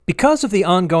Because of the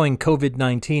ongoing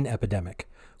COVID-19 epidemic,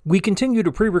 we continue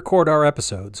to pre-record our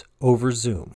episodes over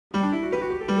Zoom.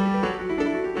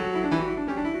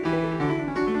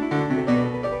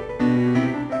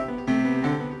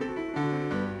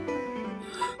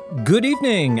 Good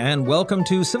evening and welcome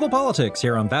to Civil Politics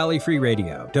here on Valley Free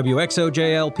Radio,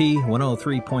 WXOJLP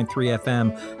 103.3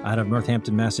 FM out of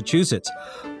Northampton, Massachusetts.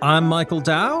 I'm Michael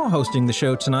Dow, hosting the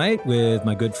show tonight with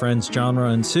my good friends Genre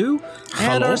and Sue,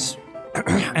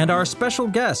 and our special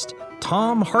guest,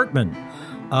 Thom Hartmann,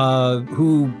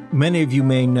 who many of you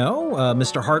may know.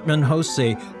 Mr. Hartmann hosts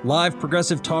a live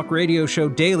progressive talk radio show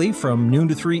daily from noon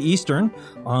to 3 Eastern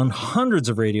on hundreds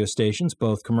of radio stations,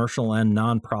 both commercial and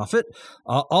nonprofit,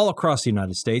 all across the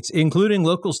United States, including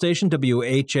local station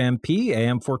WHMP,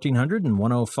 AM 1400 and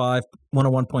 101.5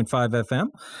 FM.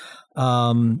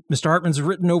 Mr. Hartmann's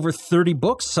written over 30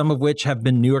 books, some of which have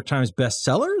been New York Times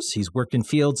bestsellers. He's worked in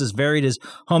fields as varied as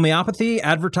homeopathy,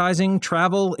 advertising,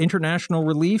 travel, international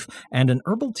relief, and an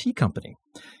herbal tea company.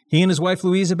 He and his wife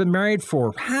Louise have been married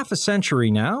for half a century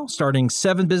now, starting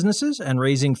 7 businesses and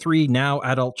raising 3 now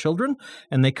adult children.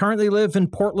 And they currently live in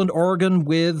Portland, Oregon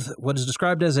with what is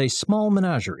described as a small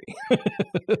menagerie.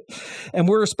 And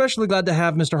we're especially glad to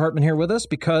have Mr. Hartmann here with us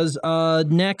because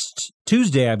next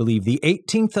Tuesday, I believe, the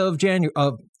 18th of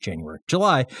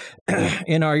July,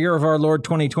 in our year of our Lord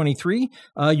 2023,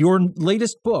 your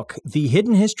latest book, The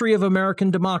Hidden History of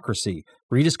American Democracy,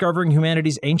 Rediscovering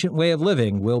Humanity's Ancient Way of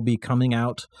Living, will be coming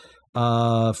out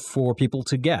for people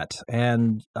to get.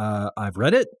 And I've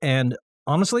read it, and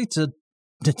honestly, it's a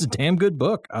damn good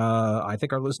book. I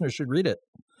think our listeners should read it.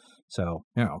 So,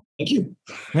 you know. Thank you.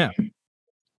 Yeah.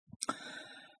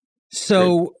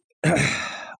 So...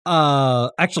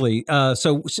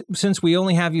 since we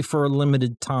only have you for a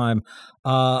limited time,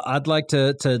 I'd like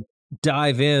to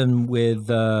dive in with,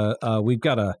 we've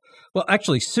got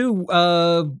Sue,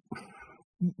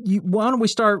 why don't we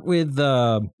start with,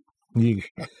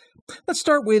 let's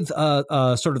start with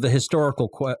sort of the historical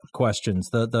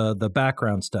questions, the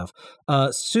background stuff.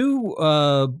 Sue,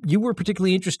 you were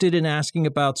particularly interested in asking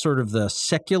about sort of the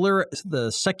secular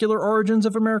origins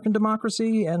of American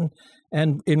democracy and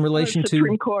in relation to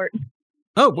Supreme Court.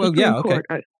 Oh, well, Supreme yeah, okay.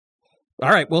 Court. All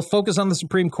right, we'll focus on the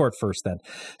Supreme Court first then.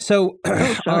 So,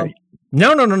 sorry.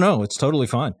 No, it's totally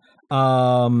fine.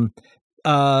 So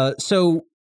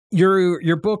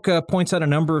your book points out a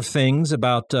number of things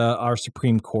about our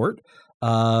Supreme Court.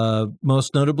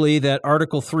 Most notably that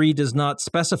Article 3 does not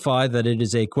specify that it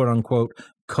is a quote-unquote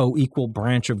co-equal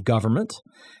branch of government,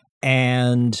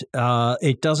 and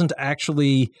it doesn't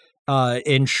actually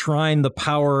enshrine the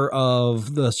power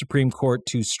of the Supreme Court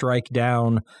to strike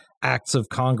down acts of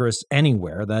Congress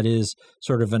anywhere. That is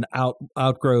sort of an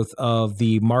outgrowth of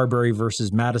the Marbury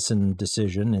versus Madison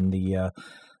decision in the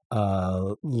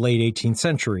late 18th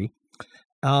century.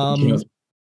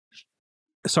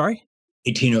 Sorry?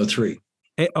 1803.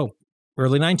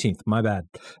 Early 19th. My bad.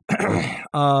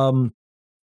 And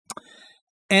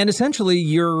essentially,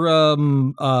 you're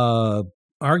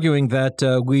arguing that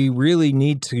we really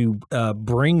need to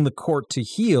bring the court to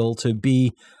heel to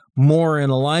be more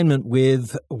in alignment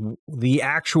with the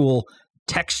actual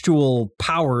textual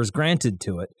powers granted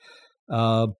to it.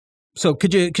 So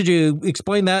could you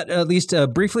explain that at least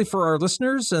briefly for our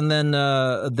listeners, and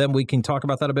then we can talk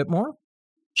about that a bit more?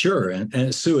 Sure.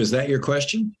 And Sue, is that your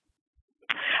question?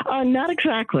 Not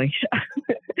exactly.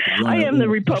 I am the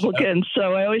Republican,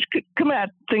 so I always come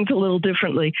at things a little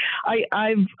differently.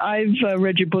 I've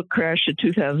read your book, Crash, of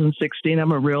 2016.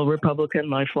 I'm a real Republican,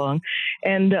 lifelong.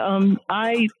 And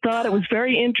I thought it was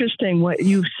very interesting what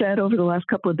you said over the last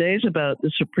couple of days about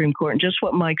the Supreme Court and just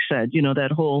what Mike said,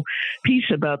 that whole piece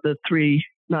about the 3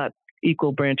 not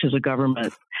equal branches of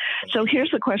government. So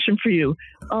here's the question for you.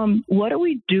 What do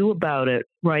we do about it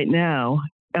right now,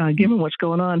 given what's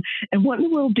going on? And what in the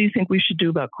world do you think we should do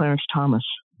about Clarence Thomas?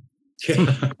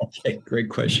 Okay, great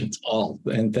questions, all,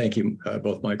 and thank you,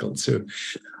 both Michael and Sue.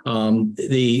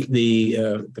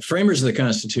 The framers of the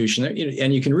Constitution,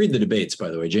 and you can read the debates, by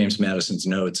the way. James Madison's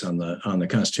notes on the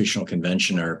Constitutional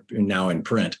Convention are now in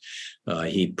print.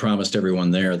 He promised everyone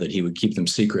there that he would keep them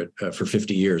secret for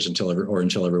 50 years until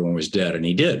everyone was dead, and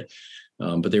he did.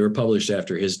 But they were published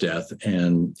after his death,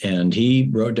 and he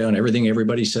wrote down everything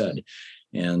everybody said.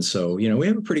 And so, we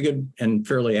have a pretty good and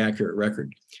fairly accurate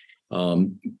record.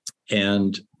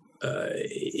 And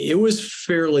it was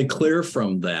fairly clear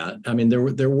from that. I mean,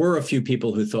 there were a few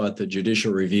people who thought that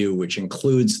judicial review, which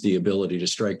includes the ability to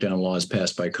strike down laws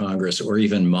passed by Congress or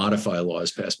even modify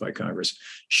laws passed by Congress,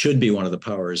 should be one of the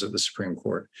powers of the Supreme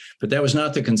Court. But that was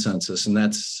not the consensus, and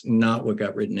that's not what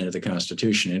got written into the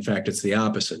Constitution. In fact, it's the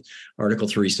opposite. Article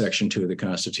 3, Section 2 of the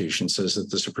Constitution says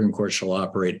that the Supreme Court shall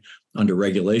operate under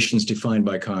regulations defined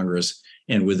by Congress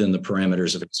and within the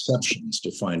parameters of exceptions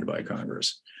defined by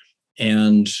Congress.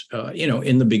 And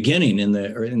in the beginning, in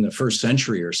the first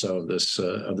century or so of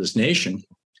this nation,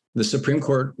 the Supreme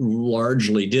Court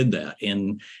largely did that.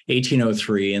 In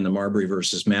 1803, in the Marbury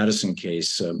versus Madison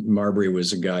case, Marbury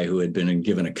was a guy who had been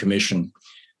given a commission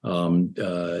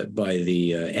by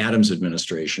the Adams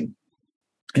administration.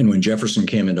 And when Jefferson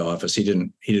came into office, he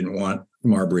didn't want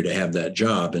Marbury to have that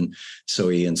job. And so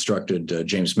he instructed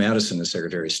James Madison, the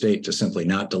Secretary of State, to simply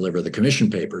not deliver the commission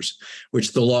papers,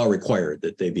 which the law required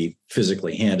that they be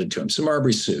physically handed to him. So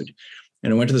Marbury sued.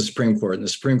 And it went to the Supreme Court. And the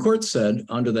Supreme Court said,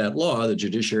 under that law, the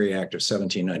Judiciary Act of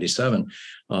 1797,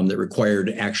 that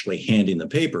required actually handing the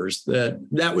papers,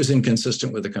 that was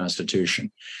inconsistent with the Constitution.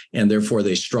 And therefore,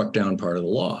 they struck down part of the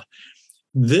law.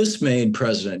 This made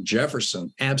President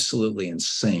Jefferson absolutely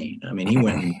insane. I mean, he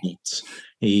went nuts.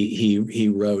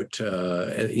 He wrote,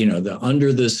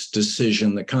 under this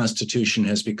decision, the Constitution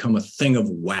has become a thing of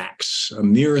wax, a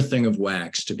mere thing of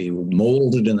wax to be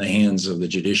molded in the hands of the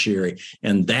judiciary,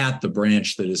 and that the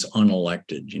branch that is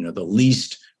unelected, the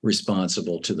least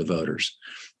responsible to the voters.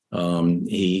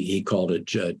 He called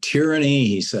it tyranny.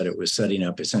 He said it was setting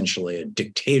up essentially a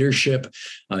dictatorship.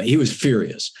 He was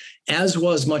furious, as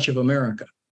was much of America.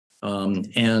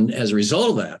 And as a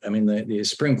result of that, I mean, the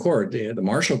Supreme Court, the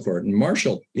Marshall Court, and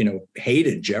Marshall,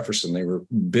 hated Jefferson. They were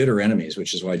bitter enemies,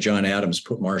 which is why John Adams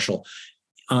put Marshall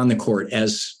on the court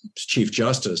as Chief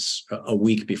Justice a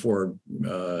week before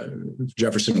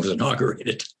Jefferson was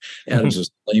inaugurated. Adams was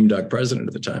the lame duck president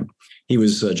at the time. He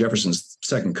was Jefferson's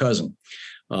second cousin.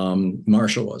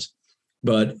 Marshall was.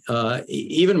 But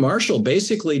even Marshall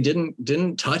basically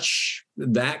didn't touch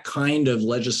that kind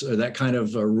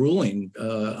of ruling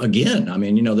again. I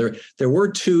mean, there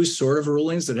were two sort of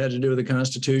rulings that had to do with the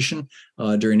Constitution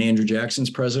during Andrew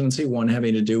Jackson's presidency. One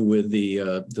having to do with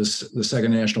the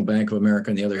Second National Bank of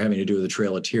America, and the other having to do with the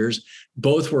Trail of Tears.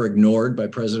 Both were ignored by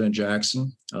President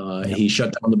Jackson. He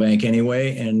shut down the bank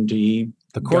anyway, and the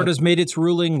court has made its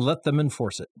ruling. Let them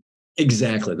enforce it.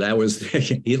 Exactly. That was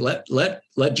he let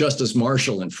Justice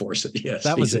Marshall enforce it. Yes,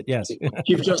 that was it. Yes,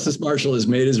 Chief Justice Marshall has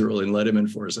made his ruling. Let him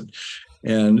enforce it,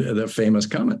 and the famous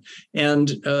comment. And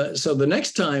so the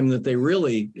next time that they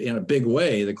really, in a big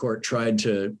way, the court tried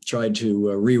to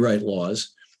rewrite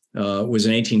laws was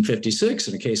in 1856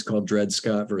 in a case called Dred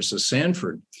Scott versus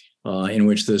Sanford, in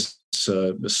which this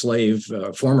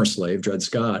former slave, Dred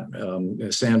Scott,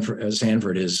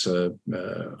 Sanford, his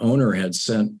owner had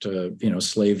sent,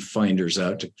 slave finders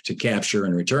out to capture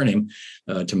and return him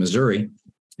to Missouri.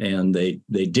 And they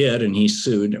did, and he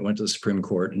sued and went to the Supreme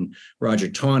Court. And Roger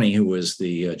Taney, who was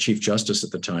the Chief Justice at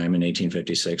the time in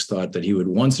 1856, thought that he would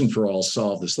once and for all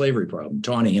solve the slavery problem.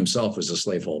 Taney himself was a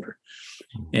slaveholder.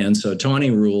 And so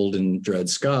Taney ruled in Dred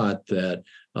Scott that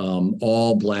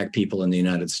all Black people in the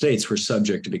United States were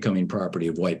subject to becoming property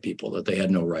of white people, that they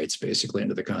had no rights basically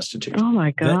under the Constitution. Oh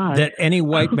my God. That any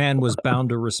white man was bound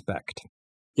to respect.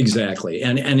 Exactly.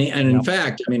 And in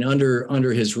fact, I mean,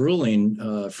 under his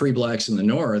ruling, free Blacks in the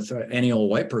North, any old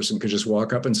white person could just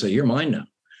walk up and say, "You're mine now."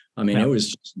 I mean, it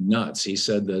was just nuts. He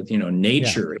said that,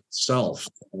 nature itself,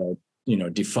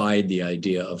 defied the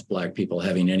idea of Black people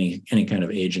having any kind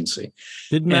of agency.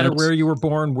 Didn't matter where you were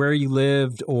born, where you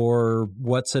lived, or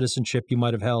what citizenship you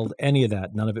might have held, any of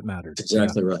that. None of it mattered.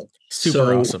 Exactly right.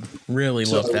 Super awesome. Really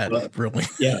love that. Really.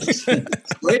 Yes.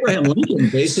 Abraham Lincoln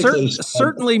basically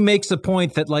certainly makes a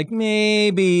point that, like,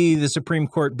 maybe the Supreme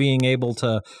Court being able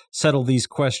to settle these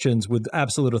questions with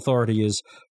absolute authority is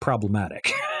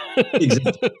problematic.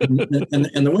 Exactly.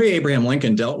 And the way Abraham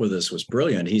Lincoln dealt with this was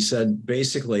brilliant. He said,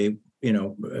 basically,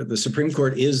 the Supreme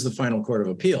Court is the final court of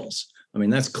appeals. I mean,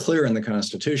 that's clear in the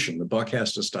Constitution. The buck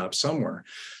has to stop somewhere.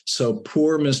 So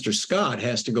poor Mr. Scott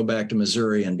has to go back to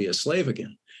Missouri and be a slave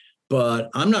again. But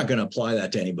I'm not going to apply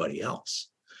that to anybody else.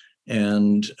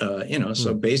 And,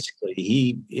 so basically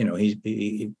he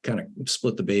kind of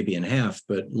split the baby in half,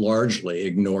 but largely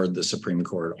ignored the Supreme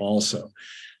Court also.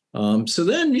 So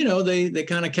then, they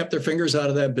kind of kept their fingers out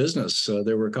of that business.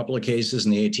 There were a couple of cases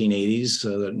in the 1880s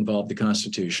that involved the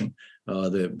Constitution.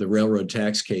 The railroad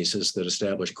tax cases that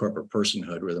established corporate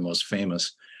personhood were the most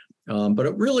famous. But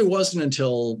it really wasn't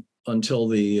until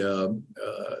the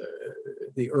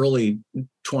early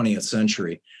 20th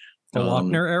century. The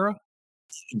Lochner era?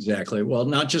 Exactly. Well,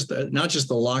 not just the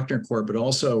Lochner court, but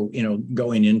also,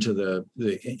 going into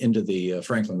the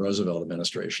Franklin Roosevelt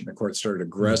administration, the court started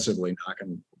aggressively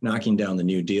knocking down the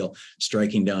New Deal,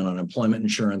 striking down unemployment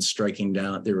insurance,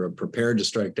 they were prepared to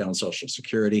strike down Social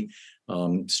Security,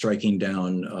 striking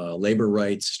down labor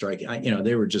rights,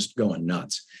 they were just going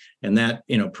nuts. And that,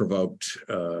 provoked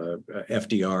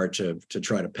FDR to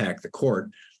try to pack the court,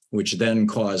 which then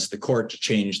caused the court to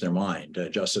change their mind.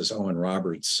 Justice Owen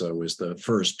Roberts was the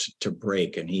first to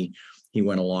break, and he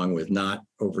went along with not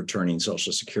overturning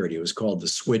Social Security. It was called the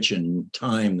switch in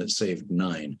time that saved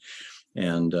 9.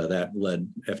 And that led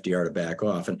FDR to back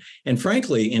off. And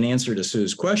frankly, in answer to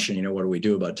Sue's question, what do we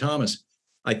do about Thomas?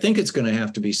 I think it's going to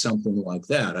have to be something like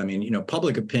that. I mean,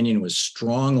 public opinion was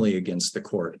strongly against the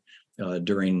court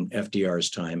during FDR's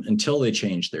time until they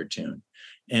changed their tune.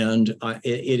 And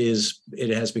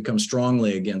it has become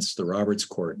strongly against the Roberts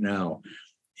court now.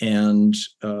 And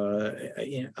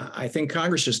I think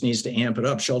Congress just needs to amp it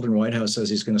up. Sheldon Whitehouse says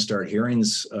he's going to start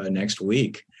hearings next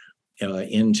week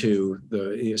into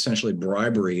the essentially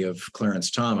bribery of Clarence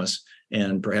Thomas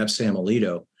and perhaps Sam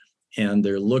Alito. And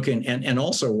they're looking, and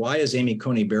also, why is Amy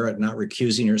Coney Barrett not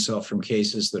recusing herself from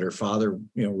cases that her father,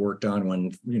 worked on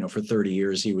when, for 30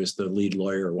 years he was the lead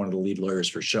lawyer, one of the lead lawyers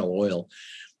for Shell Oil.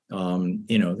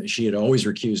 She had always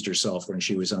recused herself when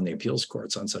she was on the appeals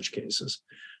courts on such cases.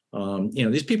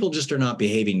 These people just are not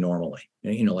behaving normally,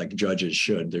 like judges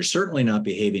should. They're certainly not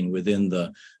behaving within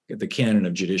the canon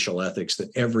of judicial ethics that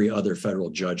every other federal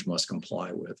judge must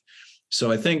comply with.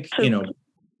 So I think, go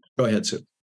ahead, Sue.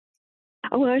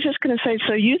 Well, I was just going to say,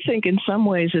 so you think in some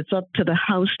ways it's up to the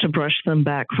House to brush them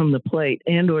back from the plate,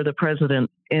 and or the president,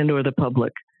 and or the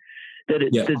public,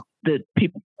 that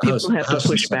people have to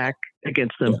push back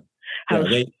against them.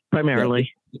 House primarily.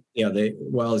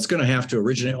 It's going to have to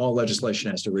originate. All legislation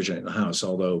has to originate in the House,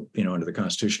 although, under the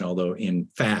Constitution, although in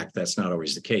fact, that's not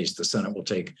always the case. The Senate will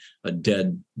take a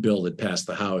dead bill that passed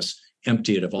the House,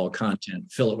 empty it of all content,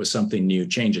 fill it with something new,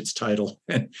 change its title,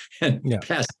 and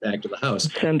pass it back to the House.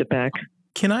 Send it back.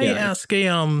 Can I ask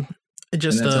a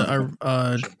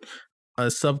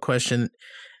sub question?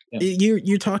 Yeah.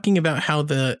 You're talking about how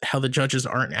the judges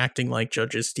aren't acting like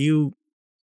judges. Do you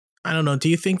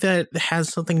think that has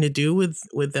something to do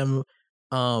with them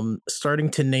starting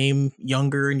to name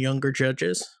younger and younger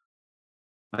judges?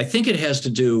 I think it has to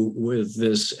do with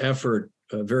this effort,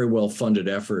 a very well-funded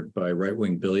effort by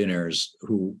right-wing billionaires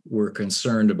who were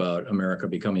concerned about America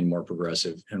becoming more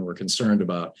progressive and were concerned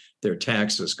about their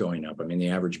taxes going up. I mean, the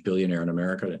average billionaire in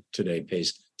America today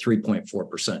pays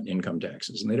 3.4% income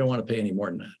taxes, and they don't want to pay any more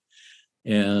than that.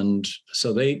 And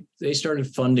so they started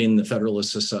funding the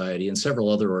Federalist Society and several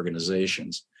other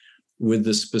organizations with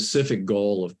the specific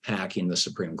goal of packing the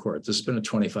Supreme Court. This has been a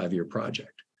 25-year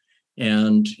project.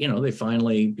 And, they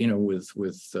finally,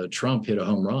 with Trump, hit a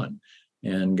home run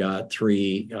and got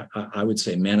 3, I would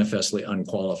say, manifestly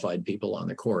unqualified people on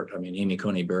the court. I mean, Amy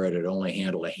Coney Barrett had only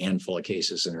handled a handful of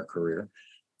cases in her career,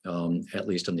 at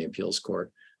least on the appeals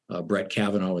court. Brett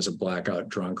Kavanaugh was a blackout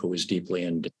drunk who was deeply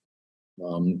in debt.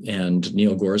 And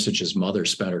Neil Gorsuch's mother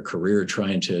spent her career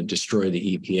trying to destroy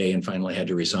the EPA and finally had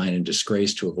to resign in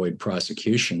disgrace to avoid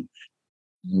prosecution.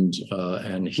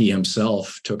 And he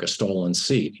himself took a stolen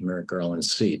seat, Merrick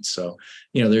Garland's seat. So,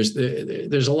 there's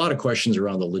a lot of questions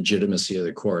around the legitimacy of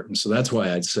the court. And so that's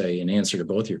why I'd say, in answer to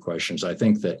both your questions, I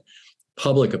think that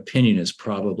public opinion is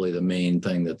probably the main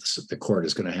thing that the court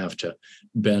is going to have to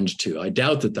bend to. I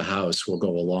doubt that the House will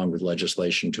go along with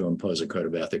legislation to impose a code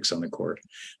of ethics on the court,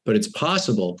 but it's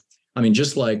possible. I mean,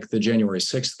 just like the January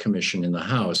 6th Commission in the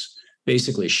House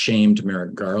basically shamed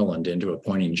Merrick Garland into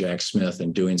appointing Jack Smith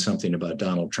and doing something about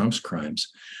Donald Trump's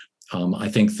crimes. I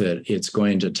think that it's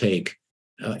going to take,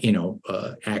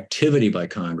 activity by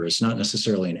Congress, not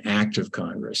necessarily an act of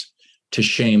Congress, to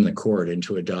shame the court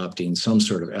into adopting some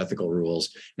sort of ethical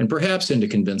rules, and perhaps into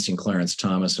convincing Clarence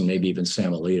Thomas and maybe even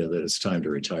Sam Alito that it's time to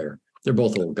retire. They're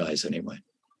both old guys anyway.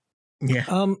 Yeah.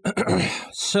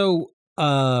 So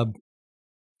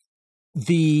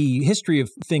the history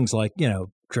of things like,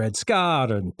 Dred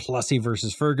Scott and Plessy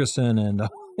versus Ferguson and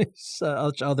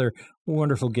such other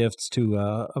wonderful gifts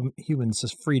to human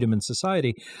freedom and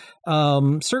society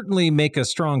certainly make a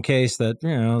strong case that,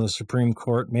 the Supreme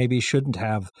Court maybe shouldn't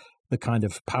have the kind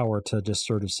of power to just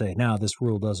sort of say, now this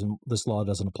law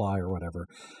doesn't apply or whatever.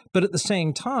 But at the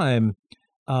same time,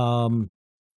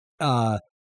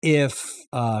 if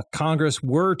Congress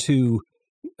were to,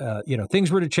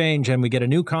 things were to change and we get a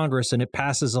new Congress and it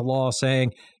passes a law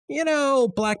saying,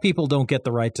 Black people don't get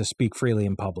the right to speak freely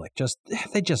in public.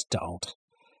 They just don't,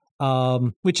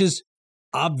 which is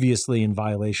obviously in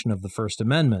violation of the First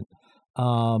Amendment.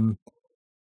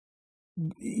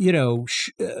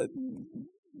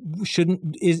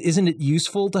 isn't it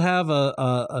useful to have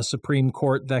a Supreme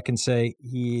Court that can say,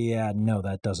 yeah, no,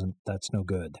 that's no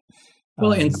good?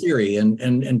 Well, in theory,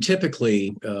 and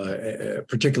typically,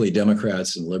 particularly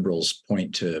Democrats and liberals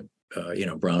point to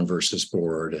Brown versus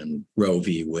Board and Roe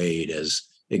v. Wade as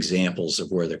examples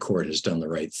of where the court has done the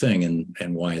right thing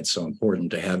and why it's so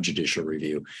important to have judicial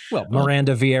review. Well,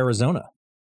 Miranda v. Arizona.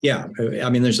 Yeah, I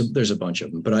mean, there's a bunch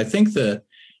of them, but I think that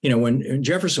when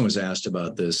Jefferson was asked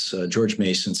about this, George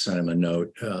Mason sent him a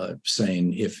note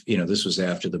saying if this was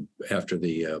after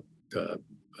the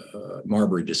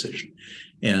Marbury decision,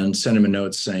 and sent him a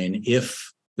note saying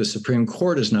if the Supreme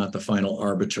Court is not the final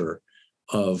arbiter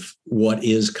of what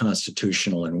is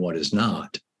constitutional and what is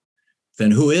not, then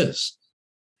who is?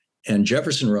 And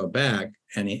Jefferson wrote back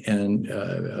and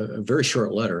a very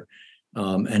short letter.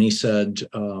 And he said,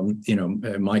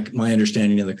 my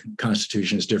understanding of the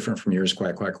Constitution is different from yours,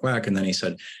 quack, quack, quack. And then he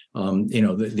said,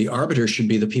 the arbiter should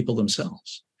be the people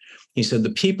themselves. He said,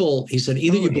 either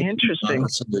you believe in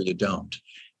democracy or you don't.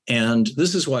 And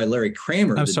this is why Larry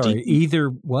Kramer. I'm sorry, either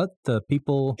what? The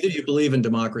people? Either you believe in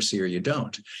democracy or you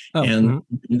don't. Oh, and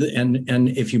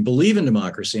if you believe in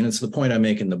democracy, and it's the point I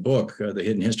make in the book, The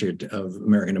Hidden History of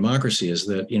American Democracy, is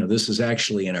that, this is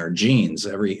actually in our genes.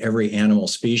 Every animal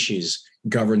species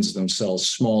governs themselves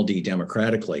small d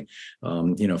democratically.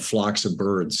 Flocks of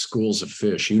birds, schools of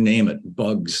fish, you name it,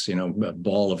 bugs, a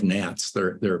ball of gnats.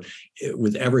 They're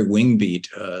with every wing beat,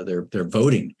 they're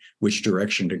voting which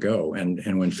direction to go.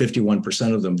 And when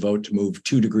 51% of them vote to move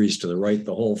 2 degrees to the right,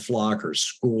 the whole flock or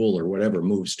school or whatever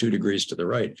moves 2 degrees to the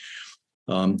right.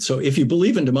 So if you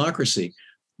believe in democracy,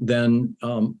 then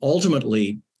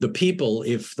ultimately the people,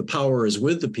 if the power is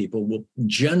with the people, will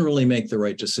generally make the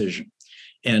right decision.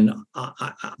 And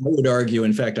I would argue,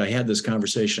 in fact, I had this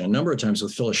conversation a number of times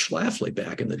with Phyllis Schlafly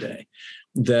back in the day,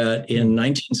 that in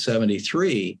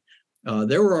 1973,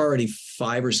 there were already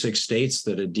 5 or 6 states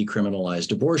that had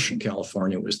decriminalized abortion.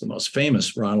 California was the most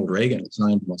famous. Ronald Reagan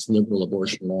signed the most liberal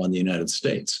abortion law in the United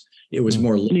States. It was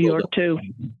more liberal. New York, too.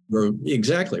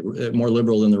 Exactly. More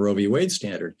liberal than the Roe v. Wade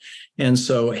standard. And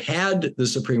so had the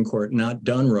Supreme Court not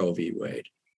done Roe v. Wade,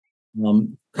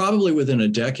 probably within a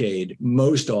decade,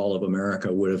 most all of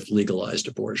America would have legalized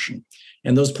abortion.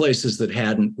 And those places that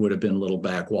hadn't would have been little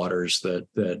backwaters that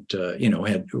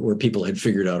had where people had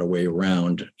figured out a way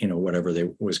around, whatever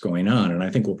was going on. And I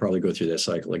think we'll probably go through that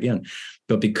cycle again.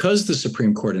 But because the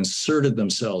Supreme Court inserted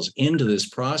themselves into this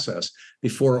process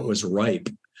before it was ripe,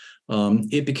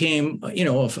 it became, a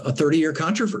 30-year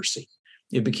controversy.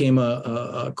 It became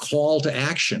a call to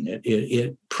action.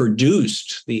 It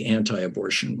produced the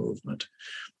anti-abortion movement.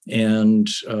 And,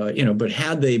 but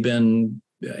had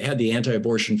the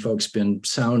anti-abortion folks been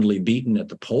soundly beaten at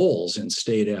the polls in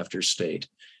state after state,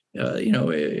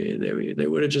 they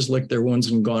would have just licked their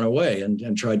wounds and gone away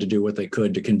and tried to do what they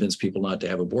could to convince people not to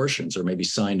have abortions, or maybe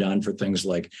signed on for things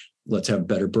like let's have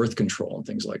better birth control and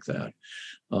things like that.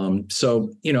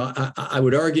 I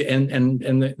would argue,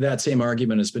 and that same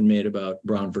argument has been made about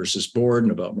Brown versus Board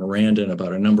and about Miranda and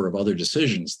about a number of other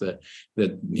decisions that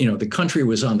the country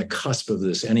was on the cusp of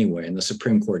this anyway, and the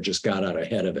Supreme Court just got out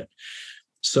ahead of it.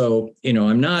 So,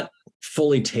 I'm not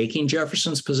fully taking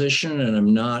Jefferson's position, and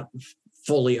I'm not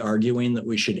fully arguing that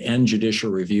we should end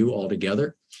judicial review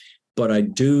altogether. But I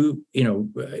do,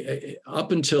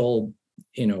 up until,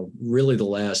 really the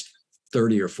last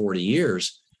 30 or 40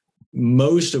 years,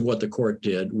 most of what the court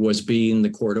did was being the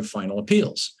court of final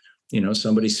appeals.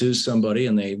 Somebody sues somebody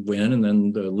and they win, and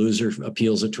then the loser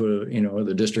appeals it to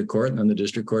the district court, and then the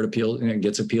district court appeals and it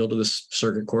gets appealed to the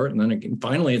circuit court, and then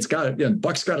finally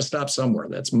buck's got to stop somewhere.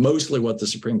 That's mostly what the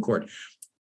Supreme Court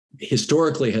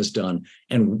historically has done,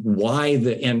 and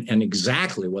and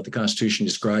exactly what the Constitution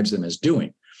describes them as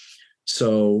doing.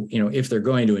 So if they're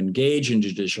going to engage in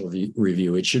judicial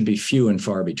review, it should be few and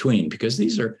far between, because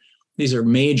these are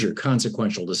major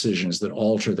consequential decisions that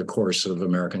alter the course of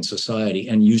American society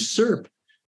and usurp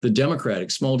the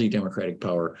small d democratic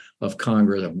power of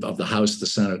Congress, of the House, the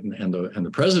Senate, and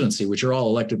the presidency, which are all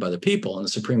elected by the people, and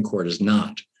the Supreme Court is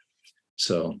not.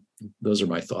 So those are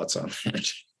my thoughts on that.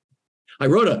 I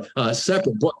wrote a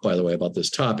separate book, by the way, about this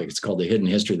topic. It's called The Hidden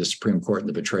History of the Supreme Court and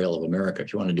the Betrayal of America,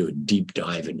 if you want to do a deep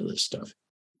dive into this stuff.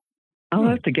 I'll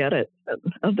have to get it.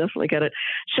 I'll definitely get it.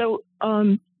 So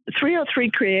 303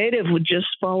 Creative would just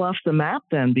fall off the map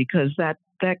then, because that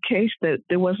case, that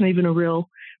there wasn't even a real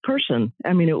person.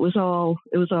 I mean, it was all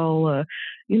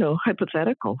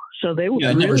hypothetical. So they were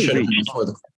it never should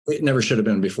have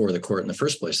been before the court in the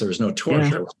first place. There was no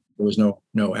torture. There was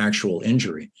no actual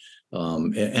injury.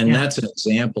 And that's an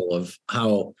example of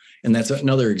how, and that's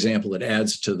another example that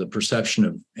adds to the perception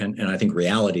of, and I think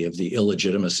reality of the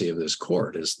illegitimacy of this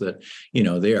court, is that,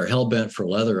 they are hell-bent for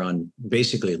leather on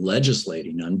basically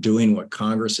legislating, on doing what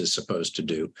Congress is supposed to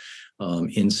do,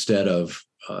 instead of,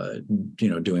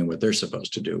 doing what they're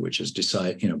supposed to do, which is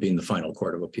decide, being the final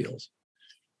court of appeals.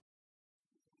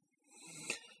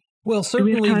 Well,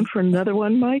 certainly. Do we have time for another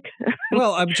one, Mike?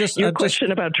 Well, Your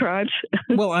question about tribes.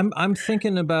 Well, I'm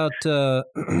thinking about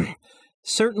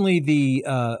certainly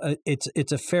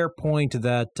it's a fair point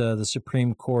that the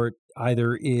Supreme Court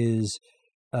either is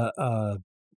often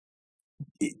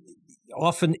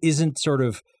isn't sort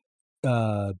of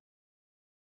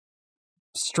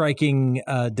striking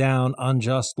down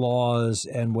unjust laws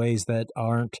in ways that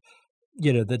aren't,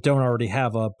 that don't already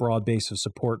have a broad base of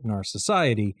support in our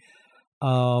society.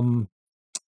 But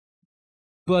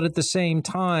at the same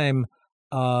time,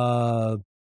 the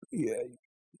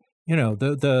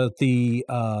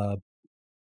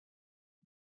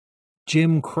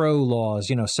Jim Crow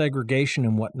laws, segregation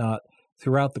and whatnot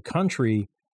throughout the country,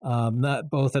 not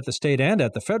both at the state and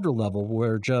at the federal level,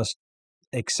 were just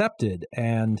accepted.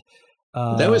 And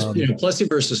that was Plessy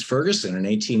versus Ferguson in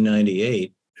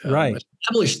 1898. Right.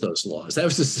 Established those laws. That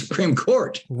was the Supreme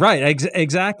Court. Right,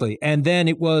 exactly. And then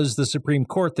it was the Supreme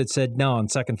Court that said, no, on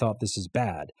second thought, this is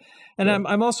bad. And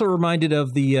I'm also reminded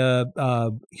of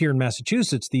the here in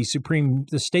Massachusetts, the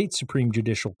state Supreme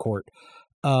Judicial Court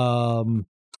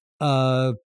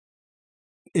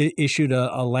issued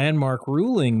a landmark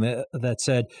ruling that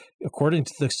said, according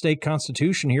to the state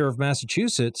constitution here of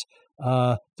Massachusetts,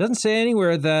 doesn't say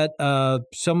anywhere that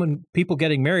people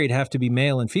getting married have to be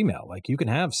male and female. Like, you can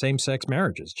have same-sex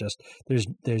marriages. Just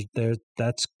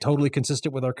that's totally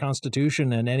consistent with our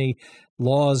Constitution, and any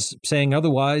laws saying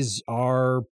otherwise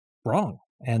are wrong,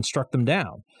 and struck them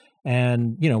down.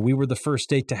 And we were the first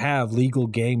state to have legal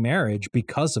gay marriage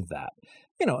because of that.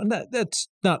 And that's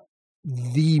not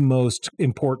the most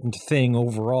important thing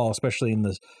overall, especially in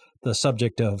the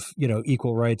subject of,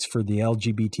 equal rights for the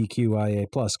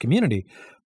LGBTQIA+ community.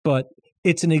 But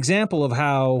it's an example of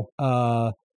how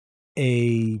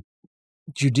a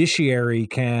judiciary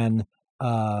can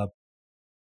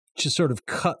just sort of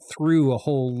cut through a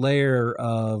whole layer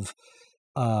of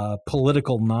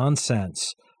political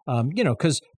nonsense,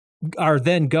 because our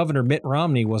then governor Mitt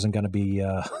Romney wasn't going to be,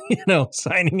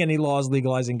 signing any laws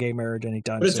legalizing gay marriage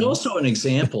anytime soon. But it's also an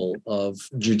example of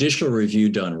judicial review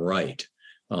done right.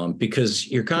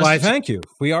 Because your Constitution. Why, thank you.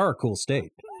 We are a cool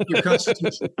state. Your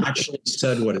Constitution actually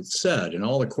said what it said, and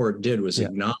all the court did was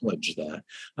acknowledge that.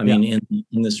 I mean,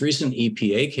 in this recent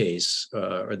EPA case,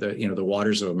 or the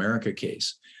Waters of America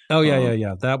case. Oh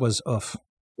yeah. That was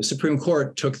The Supreme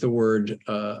Court took the word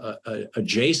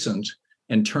adjacent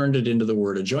and turned it into the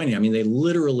word adjoining. I mean, they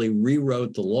literally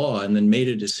rewrote the law and then made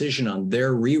a decision on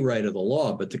their rewrite of the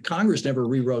law, but the Congress never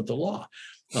rewrote the law.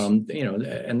 And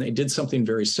they did something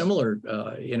very similar.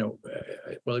 Well,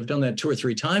 they've done that 2 or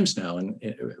 3 times now, and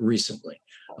recently,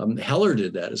 Heller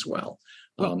did that as well.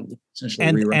 And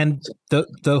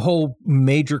the whole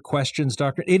major questions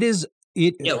doctrine. There's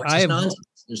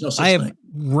no such thing. I have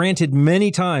ranted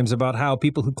many times about how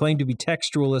people who claim to be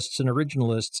textualists and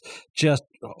originalists just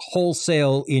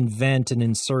wholesale invent and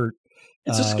insert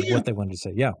what they wanted to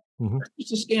say. Yeah. Mm-hmm.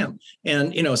 It's a scam.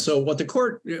 And, so what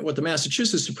the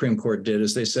Massachusetts Supreme Court did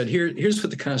is they said, here's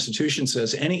what the Constitution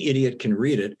says. Any idiot can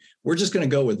read it. We're just going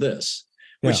to go with this,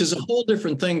 which is a whole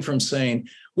different thing from saying,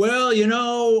 well,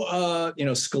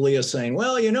 Scalia saying,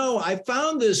 well, I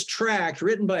found this tract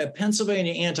written by a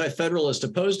Pennsylvania anti-federalist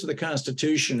opposed to the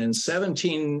Constitution in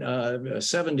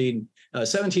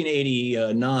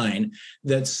 1789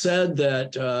 that said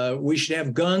that we should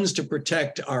have guns to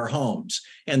protect our homes.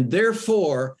 And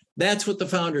therefore, that's what the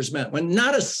founders meant, when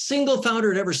not a single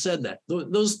founder had ever said that.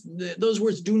 Those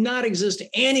words do not exist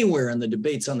anywhere in the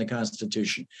debates on the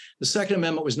Constitution. The Second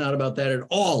Amendment was not about that at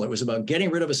all. It was about getting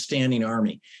rid of a standing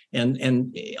army and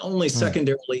only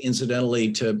secondarily,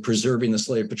 incidentally, to preserving the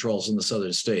slave patrols in the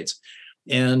southern states.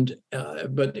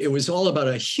 But it was all about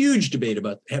a huge debate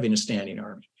about having a standing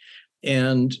army.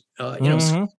 And,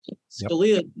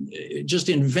 Scalia just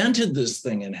invented this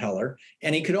thing in Heller,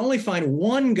 and he could only find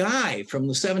one guy from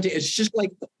the 70s. It's just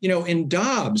like, in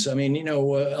Dobbs. I mean,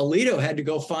 Alito had to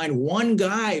go find one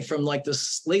guy from like the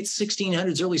late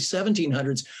 1600s, early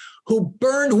 1700s, who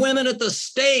burned women at the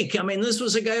stake. I mean, this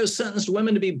was a guy who sentenced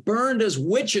women to be burned as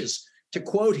witches, to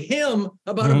quote him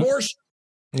about abortion.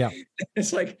 Yeah.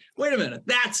 It's like, wait a minute,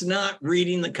 that's not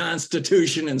reading the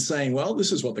Constitution and saying, well,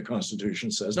 this is what the Constitution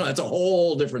says. No, that's a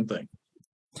whole different thing.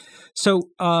 So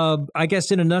I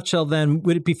guess in a nutshell, then,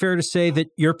 would it be fair to say that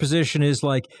your position is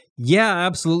like, yeah,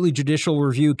 absolutely, judicial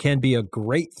review can be a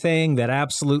great thing that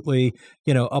absolutely,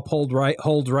 holds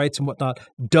rights and whatnot,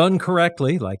 done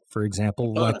correctly, like, for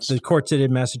example, like the court did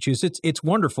in Massachusetts, it's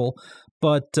wonderful.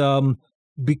 But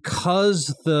because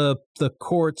the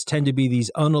courts tend to be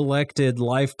these unelected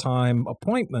lifetime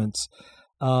appointments,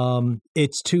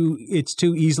 it's too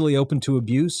easily open to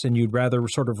abuse, and you'd rather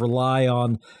sort of rely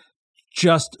on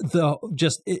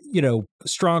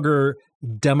stronger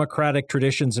democratic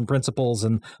traditions and principles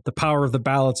and the power of the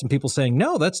ballots and people saying,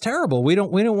 no, that's terrible. We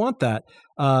don't want that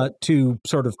to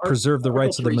sort of preserve the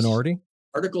rights of the minority.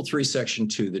 Article 3, Section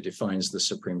 2 that defines the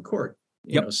Supreme Court,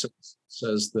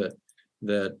 says that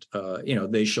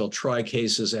they shall try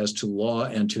cases as to law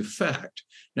and to fact.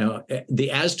 Now,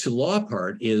 the as to law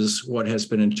part is what has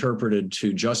been interpreted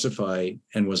to justify,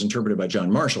 and was interpreted by John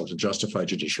Marshall to justify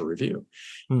judicial review.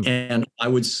 And I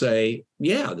would say,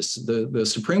 the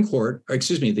Supreme Court,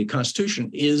 the Constitution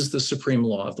is the supreme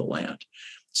law of the land.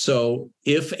 So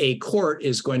if a court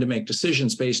is going to make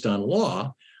decisions based on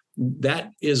law,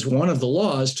 that is one of the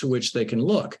laws to which they can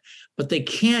look. But they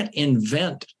can't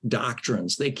invent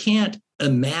doctrines. They can't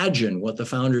imagine what the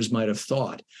founders might have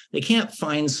thought. They can't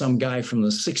find some guy from the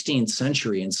 16th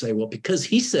century and say, well, because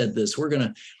he said this, we're going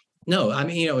to. No, I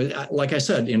mean, like I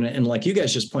said, and like you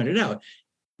guys just pointed out,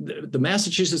 the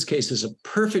Massachusetts case is a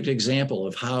perfect example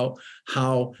of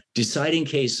how deciding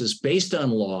cases based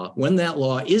on law, when that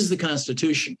law is the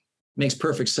Constitution, makes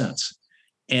perfect sense.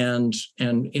 And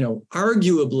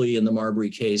arguably in the Marbury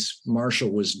case,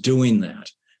 Marshall was doing that.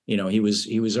 He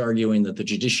was arguing that the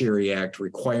Judiciary Act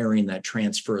requiring that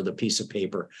transfer of the piece of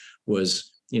paper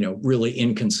was, really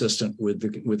inconsistent with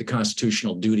the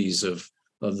constitutional duties of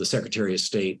the Secretary of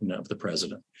State and of the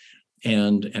President,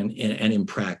 and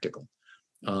impractical,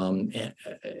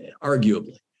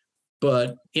 arguably.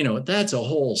 But that's a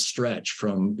whole stretch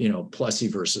from Plessy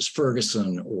versus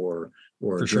Ferguson or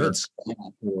Dred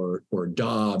Scott or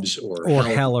Dobbs or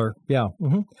Heller. Yeah.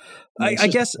 Mm-hmm.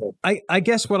 I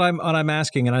guess what I'm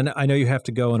asking, and I know you have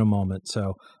to go in a moment.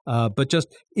 So, but just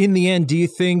in the end, do you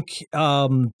think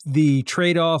the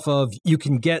trade-off of you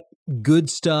can get good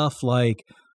stuff like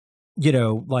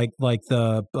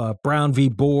the Brown v.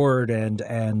 Board and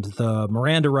the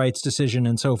Miranda rights decision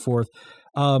and so forth,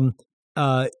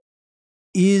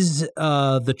 is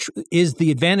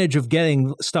the advantage of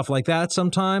getting stuff like that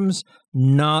sometimes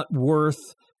not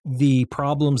worth the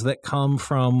problems that come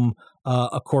from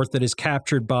a court that is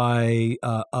captured by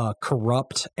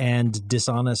corrupt and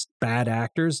dishonest bad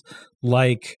actors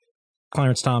like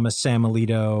Clarence Thomas, Sam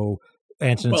Alito,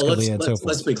 Antonin Scalia, and so forth?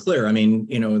 Let's be clear. I mean,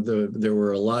 there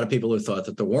were a lot of people who thought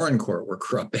that the Warren Court were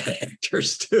corrupt bad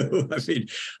actors too. I mean,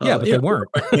 but they weren't.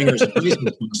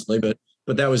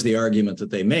 But that was the argument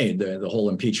that they made, the whole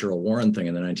impeach Earl Warren thing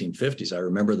in the 1950s. I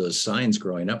remember those signs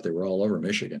growing up. They were all over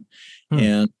Michigan.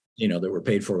 And, they were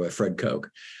paid for by Fred Koch.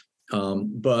 I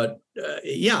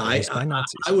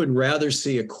would rather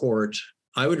see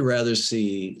I would rather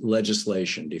see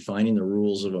legislation defining the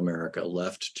rules of America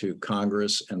left to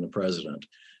Congress and the president,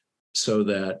 so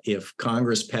that if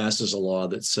Congress passes a law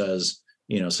that says,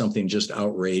 something just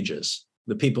outrageous,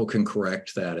 the people can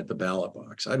correct that at the ballot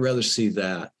box. I'd rather see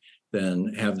that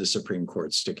than have the Supreme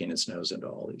Court sticking its nose into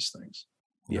all these things.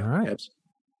 Yeah, all right. Absolutely.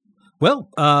 Well,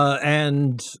 I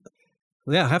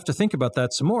have to think about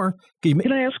that some more. Can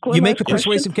I ask one You make a question?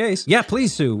 persuasive case. Yeah,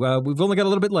 please, Sue. We've only got a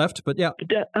little bit left, but yeah.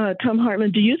 Thom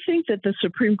Hartmann, do you think that the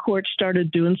Supreme Court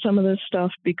started doing some of this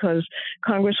stuff because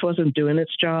Congress wasn't doing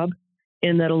its job,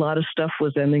 in that a lot of stuff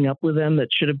was ending up with them that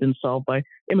should have been solved by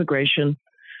immigration,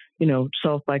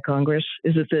 solved by Congress?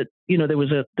 Is it that,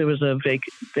 there was a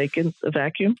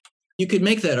vacuum? You could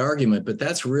make that argument, but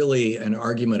that's really an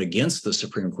argument against the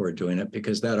Supreme Court doing it,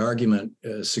 because that argument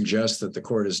suggests that the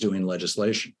court is doing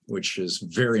legislation, which is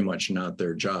very much not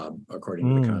their job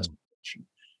according to the Constitution.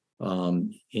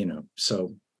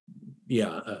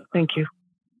 Thank you.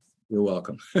 You're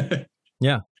welcome.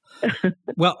 Yeah.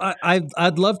 Well,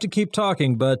 I'd love to keep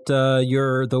talking, but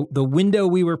the window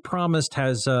we were promised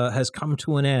has come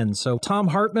to an end. So, Thom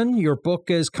Hartmann, your book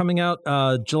is coming out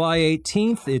July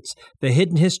 18th. It's The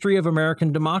Hidden History of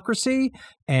American Democracy,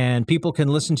 and people can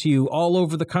listen to you all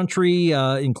over the country,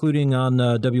 including on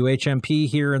WHMP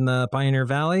here in the Pioneer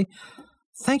Valley.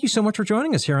 Thank you so much for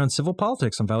joining us here on Civil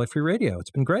Politics on Valley Free Radio.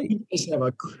 It's been great. You guys have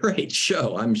a great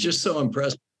show. I'm just so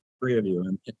impressed with the three of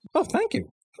you. Oh, thank you.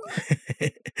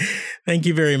 Thank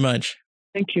you very much.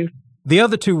 Thank you. The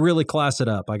other two really class it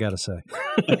up, I got to say.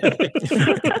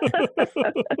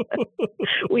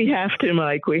 We have to,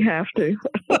 Mike. We have to.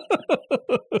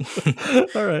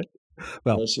 All right.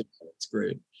 Well, it's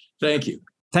great. Thank you.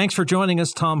 Thanks for joining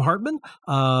us, Thom Hartmann.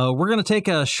 We're going to take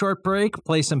a short break,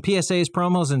 play some PSAs,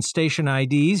 promos, and station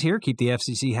IDs here, keep the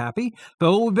FCC happy.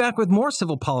 But we'll be back with more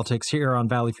civil politics here on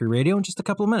Valley Free Radio in just a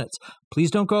couple of minutes. Please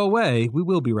don't go away. We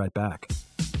will be right back.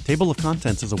 Table of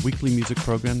Contents is a weekly music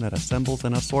program that assembles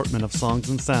an assortment of songs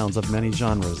and sounds of many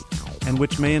genres, and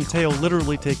which may entail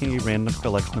literally taking a random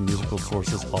collection of musical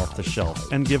sources off the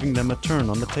shelf and giving them a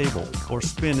turn on the table or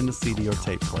spin in a CD or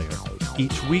tape player.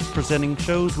 Each week presenting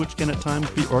shows which can at times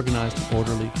be organized and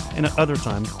orderly, and at other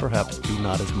times perhaps be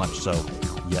not as much so,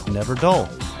 yet never dull.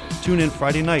 Tune in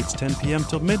Friday nights, 10 p.m.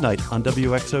 till midnight on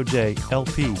WXOJ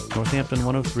LP, Northampton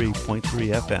 103.3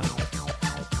 FM.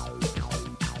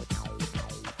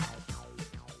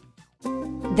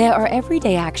 There are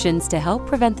everyday actions to help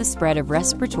prevent the spread of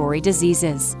respiratory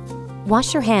diseases.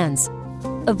 Wash your hands.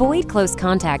 Avoid close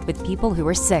contact with people who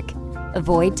are sick.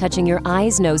 Avoid touching your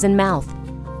eyes, nose, and mouth.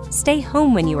 Stay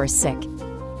home when you are sick.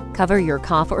 Cover your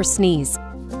cough or sneeze.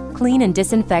 Clean and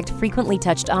disinfect frequently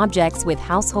touched objects with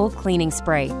household cleaning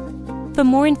spray. For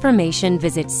more information,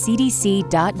 visit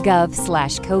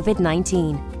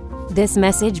cdc.gov/COVID-19. This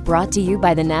message brought to you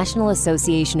by the National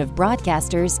Association of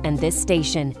Broadcasters and this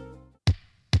station.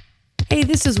 Hey,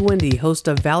 this is Wendy, host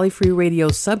of Valley Free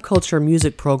Radio's Subculture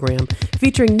Music Program,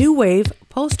 featuring new wave,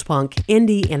 post-punk,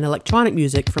 indie, and electronic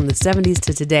music from the 70s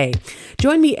to today.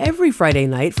 Join me every Friday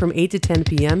night from 8 to 10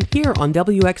 p.m. here on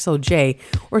WXOJ,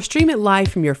 or stream it live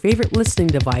from your favorite listening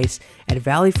device at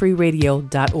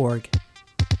valleyfreeradio.org.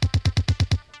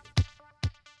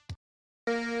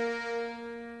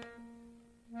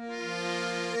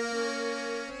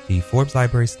 The Forbes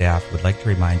Library staff would like to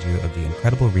remind you of the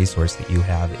incredible resource that you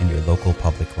have in your local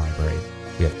public library.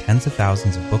 We have tens of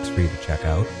thousands of books for you to check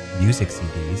out, music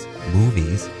CDs,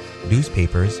 movies,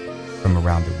 newspapers from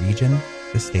around the region,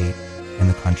 the state, and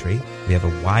the country. We have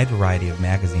a wide variety of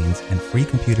magazines and free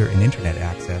computer and internet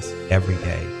access every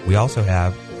day. We also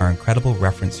have our incredible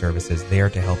reference services there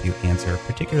to help you answer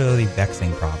particularly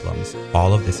vexing problems.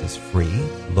 All of this is free,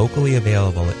 locally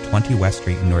available at 20 West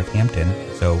Street in Northampton,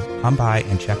 so come by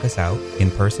and check us out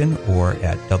in person or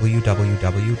at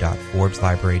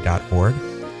www.forbeslibrary.org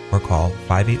or call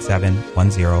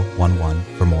 587-1011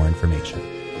 for more information.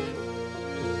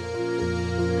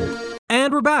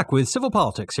 And we're back with Civil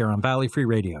Politics here on Valley Free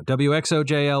Radio,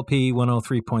 WXOJLP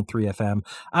 103.3 FM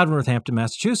out of Northampton,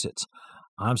 Massachusetts.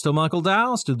 I'm still Michael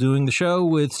Dow, still doing the show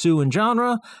with Sue and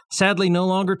Genre. Sadly, no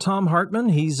longer Thom Hartmann.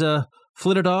 He's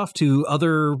flitted off to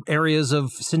other areas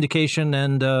of syndication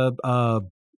and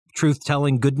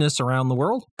truth-telling goodness around the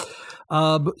world.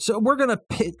 So we're going to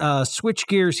switch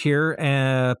gears here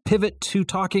and pivot to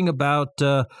talking about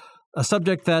a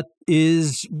subject that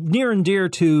is near and dear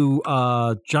to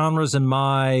Genres and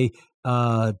my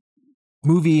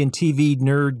movie and TV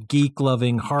nerd geek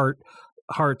loving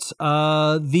hearts.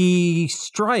 The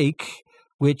strike,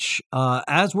 which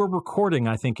as we're recording,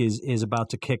 I think is about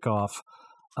to kick off.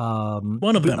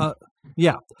 One of them.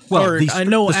 Yeah. Well, or, the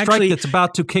strike actually, that's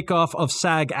about to kick off of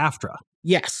SAG-AFTRA.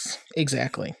 Yes,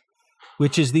 exactly.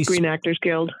 Which is the Screen Actors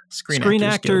Guild. Screen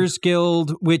Actors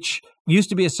Guild, which used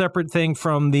to be a separate thing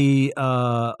from the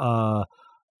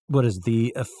what is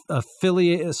the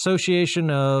affiliate association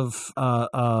of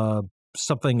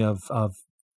something of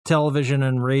television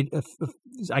and radio.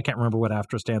 I can't remember what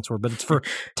AFTRA stands for, but it's for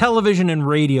television and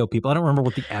radio people. I don't remember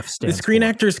what the F stands for. The Screen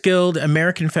Actors Guild,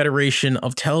 American Federation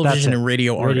of Television and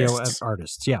Radio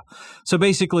Artists. Yeah. So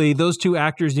basically, those two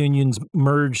actors' unions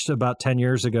merged about 10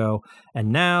 years ago, and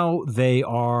now they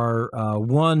are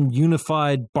one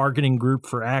unified bargaining group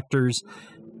for actors,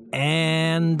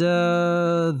 and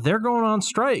they're going on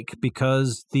strike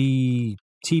because the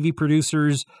TV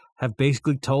producers have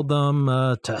basically told them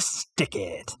to stick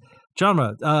it.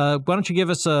 Genre, why don't you give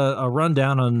us a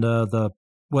rundown on the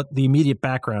immediate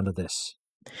background of this?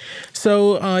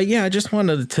 So, I just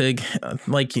wanted to,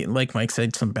 like Mike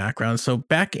said, some background. So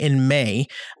back in May,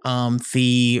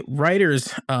 the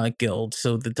Writers Guild,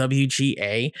 so the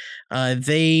WGA,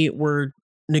 they were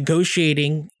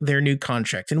negotiating their new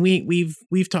contract, and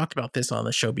we've talked about this on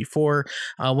the show before.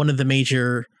 One of the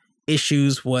major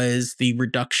issues was the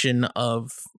reduction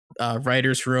of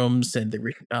writers' rooms and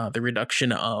the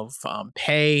reduction of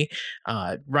pay.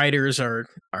 Writers are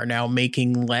now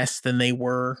making less than they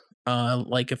were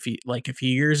like a few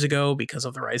years ago because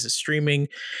of the rise of streaming,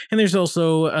 and there's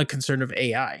also a concern of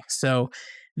AI. So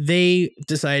they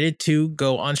decided to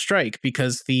go on strike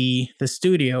because the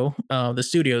studios,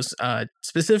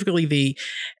 specifically the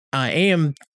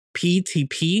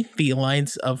AMPTP, the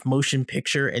Alliance of Motion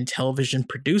Picture and Television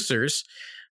Producers,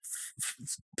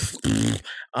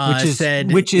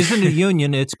 which isn't a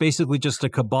union. It's basically just a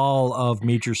cabal of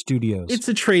major studios. It's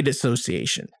a trade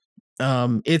association.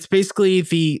 It's basically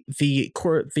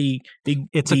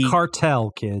it's a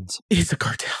cartel, kids. It's a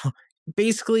cartel.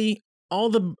 Basically, all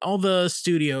the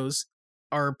studios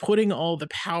are putting all the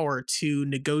power to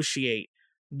negotiate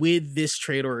with this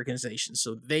trade organization,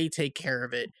 so they take care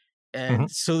of it.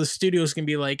 And so the studios can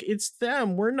be like, it's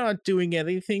them. We're not doing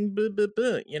anything,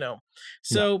 you know.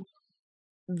 So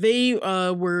they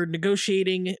were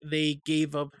negotiating. They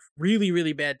gave up really,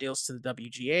 really bad deals to the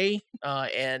WGA,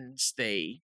 and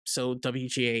so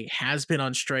WGA has been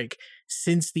on strike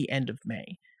since the end of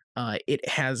May. It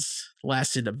has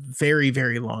lasted a very,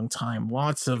 very long time.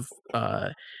 Lots of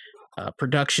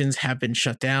productions have been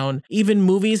shut down. Even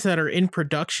movies that are in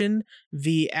production,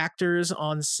 the actors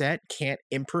on set can't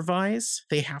improvise.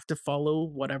 They have to follow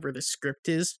whatever the script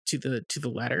is to the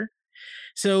letter.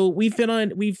 So we've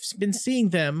been seeing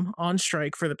them on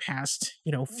strike for the past,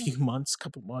 few months,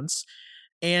 couple months.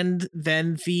 And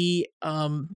then the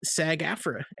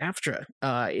SAG-AFTRA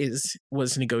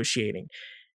was negotiating.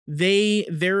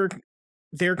 Their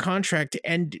contract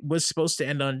was supposed to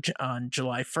end on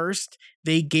July 1st.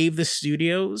 They gave the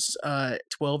studios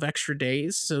 12 extra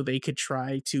days so they could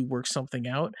try to work something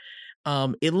out.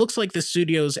 It looks like the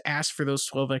studios asked for those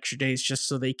 12 extra days just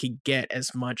so they could get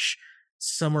as much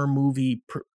summer movie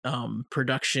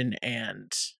production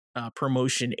and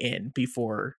promotion in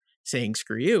before saying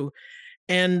screw you.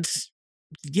 And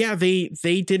yeah, they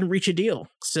didn't reach a deal.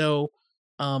 So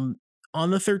on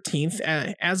the 13th,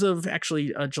 as of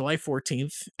actually July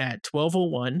 14th at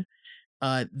 12:01,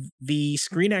 the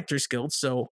Screen Actors Guild,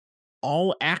 so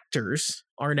all actors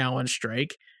are now on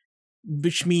strike,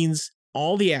 which means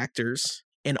all the actors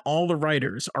and all the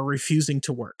writers are refusing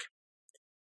to work,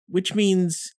 which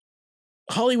means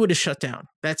Hollywood is shut down.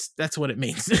 That's what it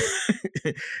means.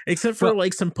 Except for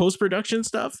like some post-production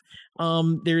stuff.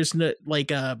 There's no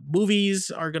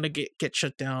movies are gonna get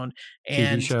shut down,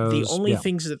 and shows, the only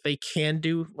things that they can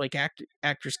do, like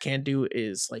actors can do,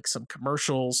 is like some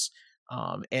commercials,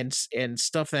 and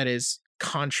stuff that is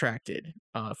contracted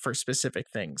for specific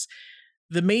things.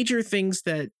 The major things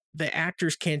that the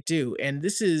actors can't do, and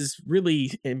this is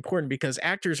really important because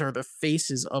actors are the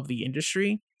faces of the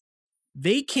industry.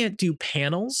 They can't do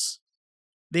panels.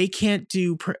 They can't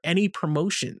do any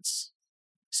promotions.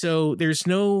 So there's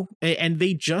no, and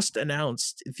they just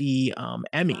announced the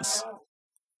Emmys.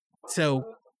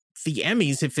 So the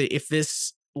Emmys, if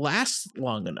this lasts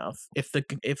long enough, if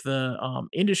the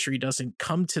industry doesn't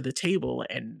come to the table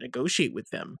and negotiate with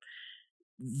them,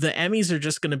 the Emmys are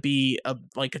just going to be a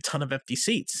ton of empty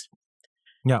seats.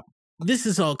 Yeah, this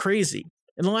is all crazy.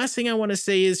 And the last thing I want to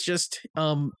say is just,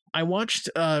 I watched,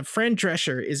 Fran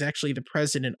Drescher is actually the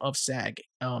president of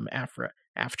SAG-AFTRA.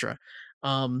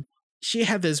 She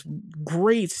had this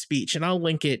great speech, and I'll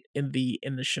link it in the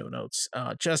show notes.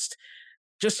 Just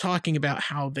talking about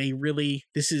how they really,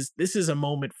 this is a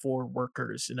moment for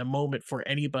workers and a moment for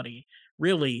anybody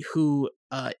really who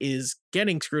is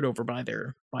getting screwed over by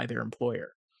their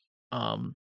employer.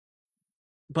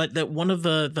 But that one of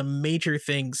the major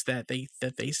things that they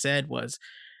said was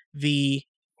the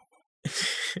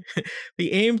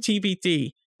the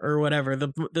AMTBT or whatever,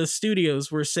 the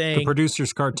studios were saying, the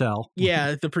producers cartel.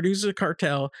 Yeah, the producer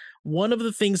cartel. One of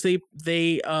the things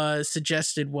they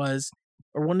suggested was,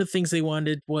 or one of the things they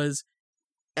wanted was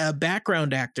a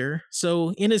background actor.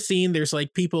 So in a scene, there's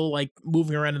like people like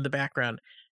moving around in the background.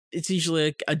 It's usually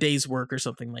like a day's work or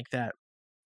something like that.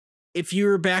 If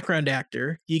you're a background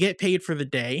actor, you get paid for the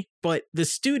day, but the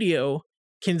studio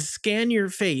can scan your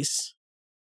face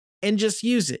and just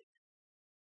use it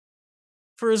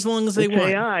for as long as they want.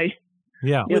 AI.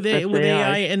 Yeah. With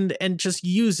AI and just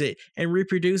use it and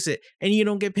reproduce it, and you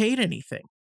don't get paid anything.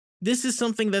 This is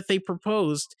something that they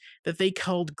proposed that they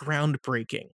called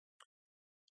groundbreaking.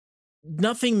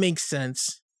 Nothing makes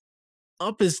sense.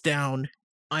 Up is down.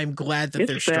 I'm glad that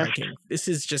they're striking. This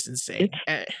is just insane.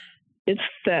 It's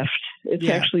theft. It's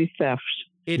actually theft.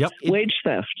 Wage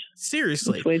theft.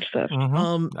 Seriously. It's wage theft.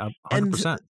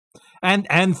 100%.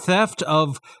 And theft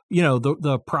of,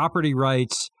 the property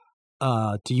rights,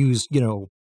 to use,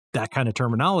 that kind of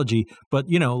terminology. But,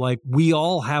 we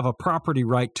all have a property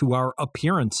right to our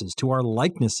appearances, to our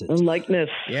likenesses. Likeness.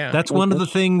 Yeah. That's one of the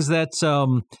things that's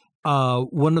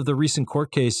one of the recent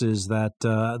court cases that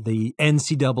the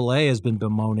NCAA has been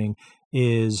bemoaning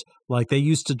is like they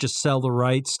used to just sell the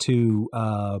rights to,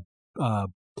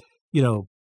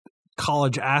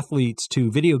 college athletes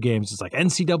to video games. It's like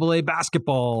NCAA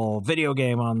basketball video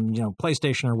game on,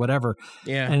 PlayStation or whatever.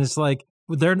 Yeah. And it's like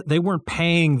they weren't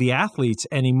paying the athletes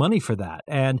any money for that.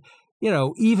 And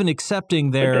even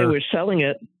accepting their... But they were selling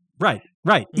it. Right.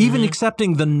 Mm-hmm. Even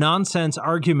accepting the nonsense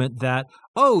argument that,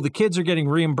 the kids are getting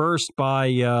reimbursed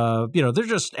by, they're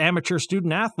just amateur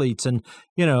student athletes and,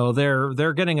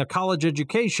 they're getting a college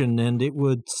education, and it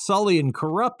would sully and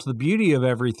corrupt the beauty of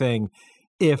everything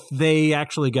if they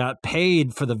actually got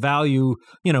paid for the value,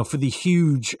 for the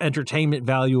huge entertainment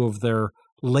value of their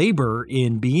labor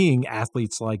in being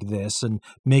athletes like this and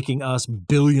making us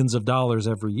billions of dollars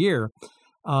every year.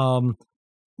 The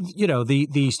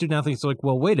student athletes are like,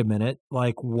 well, wait a minute,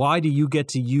 like, why do you get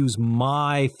to use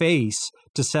my face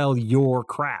to sell your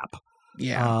crap?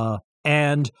 Yeah.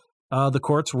 And the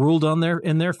courts ruled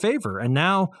in their favor. And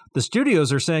now the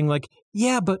studios are saying, like,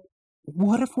 yeah, but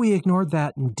what if we ignored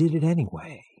that and did it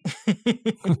anyway?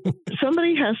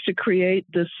 Somebody has to create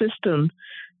the system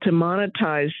to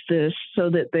monetize this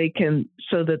so that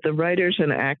the writers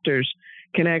and actors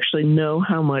can actually know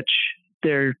how much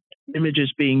their image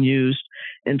is being used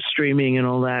and streaming and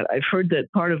all that. I've heard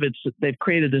that part of it's they've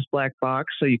created this black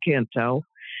box so you can't tell.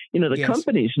 The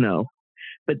companies know,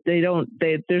 but they don't.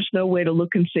 There's no way to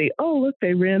look and say, oh, look,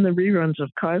 they ran the reruns of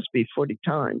Cosby 40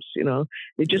 times.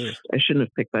 They just. I shouldn't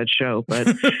have picked that show, but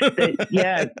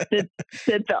the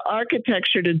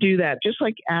architecture to do that, just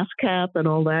like ASCAP and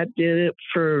all that did it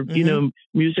for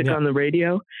music on the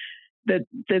radio. That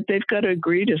they've got to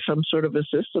agree to some sort of a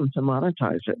system to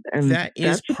monetize it, and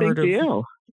that's a big deal.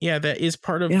 Yeah, that is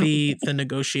part of the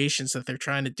negotiations that they're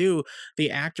trying to do. The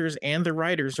actors and the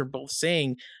writers are both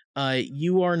saying,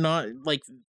 you are not, like,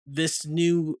 this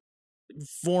new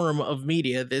form of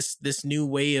media, this new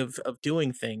way of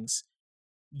doing things,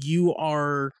 you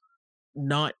are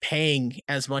not paying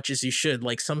as much as you should.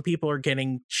 Like, some people are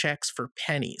getting checks for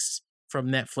pennies from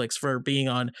Netflix for being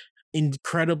on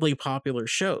incredibly popular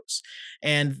shows,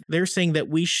 and they're saying that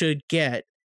we should get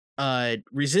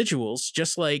residuals,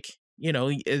 just like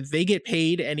they get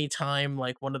paid anytime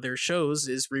like one of their shows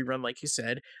is rerun, like you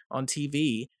said, on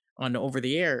TV, on over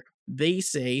the air. They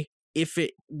say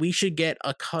we should get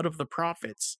a cut of the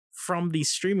profits from these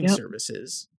streaming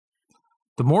services.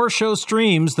 The more show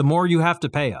streams, the more you have to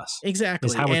pay us. Exactly.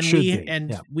 Is how it should be.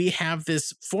 We have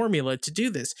this formula to do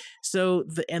this. So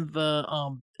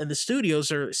the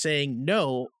studios are saying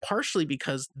no, partially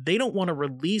because they don't want to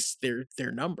release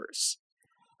their numbers,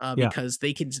 because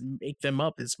they can make them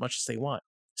up as much as they want.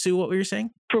 Sue, what were you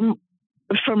saying? From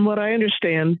what I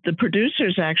understand, the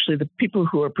producers, actually, the people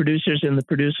who are producers in the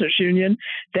producers union,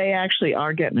 they actually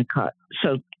are getting a cut.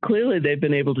 So clearly they've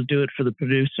been able to do it for the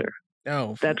producer.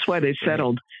 Oh, that's why they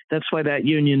settled. That's why that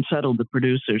union settled the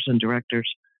producers and directors.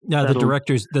 No, the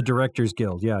Directors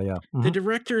Guild. Yeah. Mm-hmm. The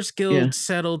Directors Guild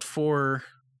settled for.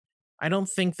 I don't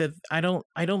think that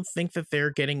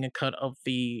they're getting a cut of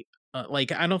the.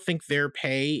 I don't think their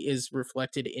pay is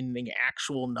reflected in the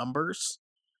actual numbers.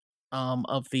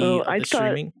 Of the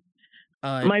streaming.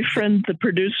 My friend, the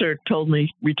producer,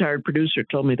 retired producer,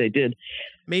 told me they did.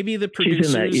 Maybe the producers.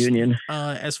 She's in that union.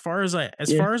 As far as I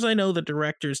know, the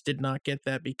directors did not get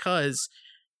that because,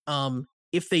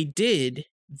 if they did,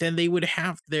 then they would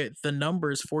have the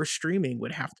numbers for streaming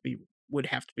would be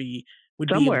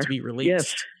able to be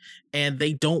released, and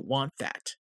they don't want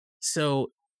that.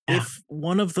 So if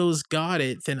one of those got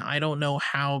it, then I don't know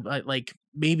how.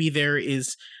 Maybe there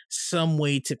is some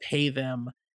way to pay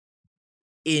them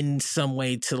in some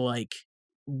way to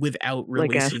without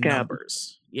releasing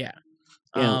numbers. Yeah.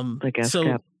 Like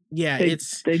ASCAP.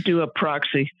 They do a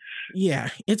proxy. Yeah,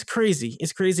 it's crazy.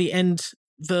 It's crazy. And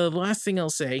the last thing I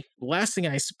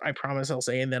promise I'll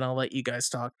say, and then I'll let you guys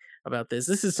talk about this.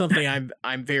 This is something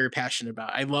I'm very passionate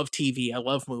about. I love TV. I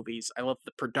love movies. I love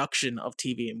the production of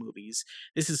TV and movies.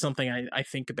 This is something I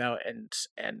think about and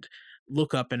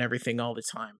look up and everything all the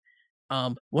time.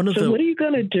 What are you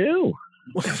going to do?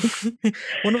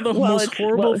 One of the most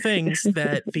horrible things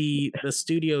that the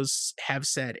studios have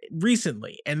said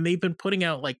recently, and they've been putting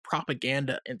out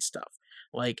propaganda and stuff,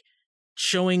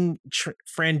 showing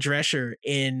Fran Drescher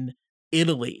in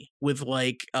Italy with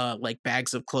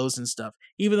bags of clothes and stuff,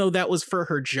 even though that was for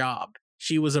her job.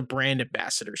 She was a brand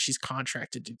ambassador. She's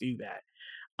contracted to do that.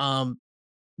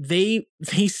 They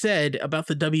said about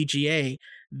the WGA,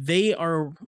 they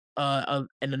are an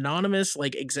anonymous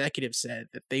executive said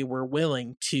that they were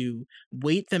willing to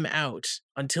wait them out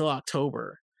until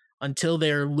October, until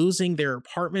they're losing their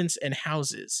apartments and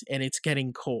houses and it's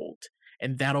getting cold,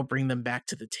 and that'll bring them back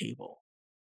to the table.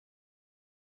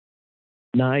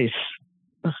 Nice.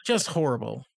 Just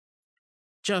horrible.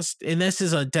 And this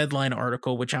is a Deadline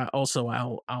article, which I'll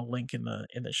link in the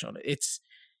show notes.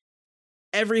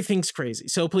 Everything's crazy.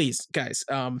 So please, guys,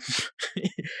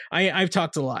 I've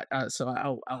talked a lot. So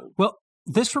I'll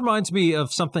This reminds me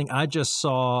of something I just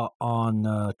saw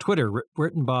on Twitter,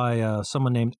 written by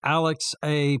someone named Alex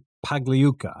A.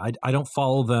 Pagliuca. I don't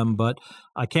follow them, but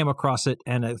I came across it,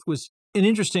 and it was an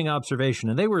interesting observation.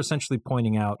 And they were essentially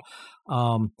pointing out,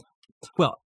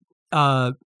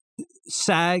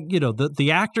 SAG,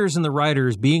 the actors and the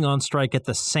writers being on strike at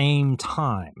the same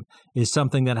time is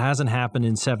something that hasn't happened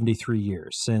in 73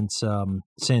 years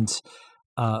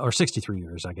or 63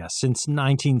 years, I guess, since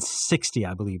 1960,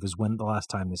 I believe, is when the last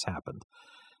time this happened.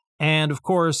 And of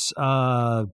course,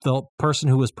 the person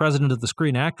who was president of the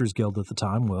Screen Actors Guild at the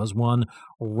time was one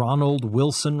Ronald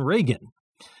Wilson Reagan.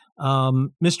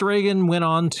 Mr. Reagan went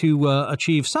on to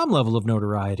achieve some level of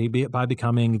notoriety by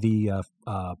becoming the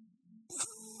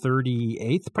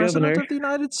 38th president of the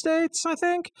United States, I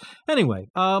think. Anyway,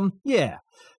 yeah.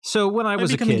 So when I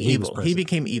was a kid, he was president. He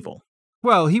became evil.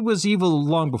 Well, he was evil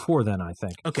long before then, I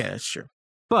think. Okay, that's true.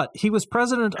 But he was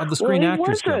president of the Screen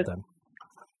Actors Guild then.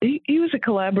 He was a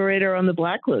collaborator on the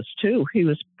Blacklist, too. He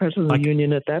was president of the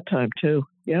union at that time, too.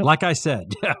 Yeah. Like I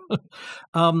said, yeah.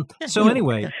 So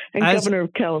anyway. And governor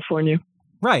of California.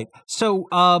 Right. So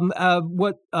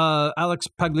what Alex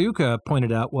Pagliuca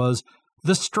pointed out was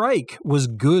the strike was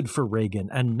good for Reagan,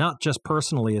 and not just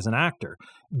personally as an actor.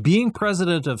 Being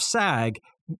president of SAG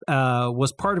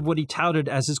was part of what he touted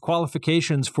as his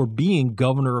qualifications for being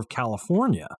governor of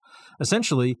California.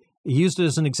 Essentially, he used it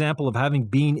as an example of having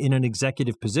been in an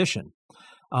executive position.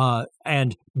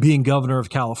 And being governor of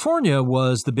California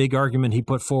was the big argument he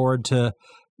put forward to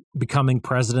becoming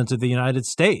president of the United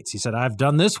States. He said, I've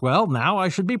done this well, now I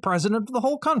should be president of the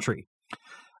whole country.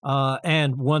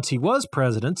 And once he was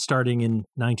president, starting in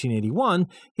 1981,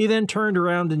 he then turned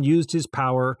around and used his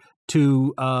power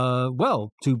to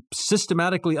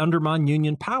systematically undermine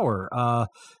union power,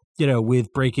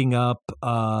 with breaking up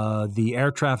the air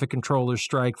traffic controllers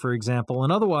strike, for example,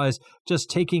 and otherwise just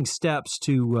taking steps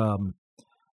to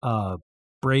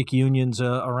break unions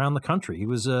around the country. He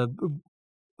was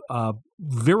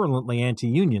virulently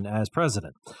anti-union as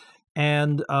president.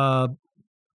 And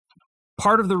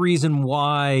part of the reason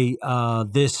why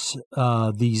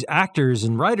these actors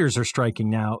and writers are striking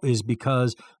now is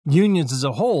because unions as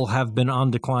a whole have been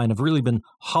on decline, have really been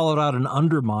hollowed out and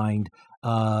undermined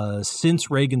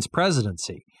since Reagan's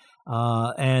presidency.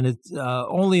 And it's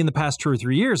only in the past 2 or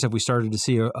 3 years have we started to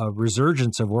see a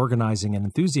resurgence of organizing and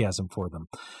enthusiasm for them.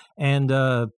 And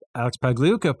Alex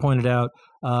Pagliuca pointed out,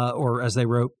 Alex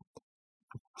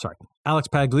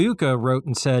Pagliuca wrote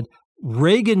and said,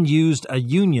 Reagan used a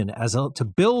union to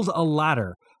build a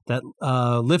ladder that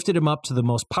lifted him up to the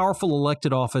most powerful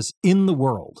elected office in the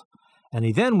world. And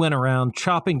he then went around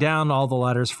chopping down all the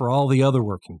ladders for all the other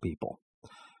working people.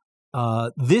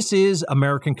 This is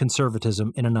American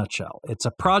conservatism in a nutshell. It's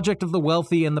a project of the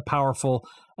wealthy and the powerful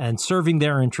and serving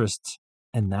their interests,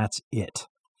 and that's it.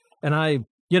 And I,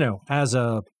 as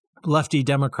a lefty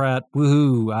Democrat,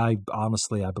 woohoo, I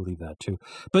believe that too.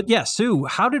 But yeah, Sue,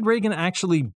 how did Reagan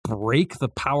actually break the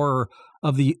power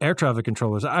of the air traffic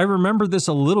controllers? I remember this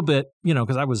a little bit,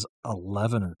 because I was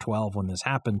 11 or 12 when this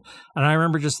happened. And I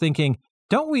remember just thinking,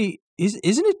 isn't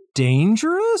it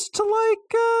dangerous to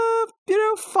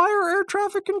fire air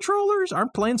traffic controllers?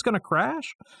 Aren't planes going to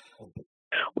crash?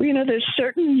 Well, there's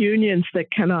certain unions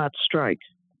that cannot strike.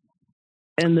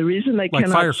 And the reason they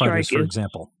cannot firefighters, strike for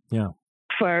example. Yeah.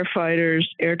 Firefighters,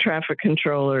 air traffic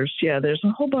controllers. Yeah, there's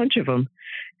a whole bunch of them.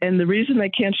 And the reason they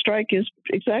can't strike is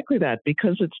exactly that,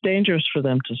 because it's dangerous for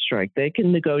them to strike. They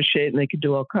can negotiate and they can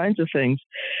do all kinds of things.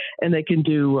 And they can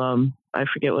do, I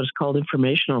forget what it's called,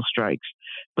 informational strikes.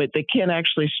 But they can't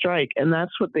actually strike. And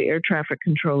that's what the air traffic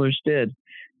controllers did.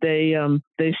 They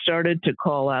started to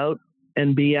call out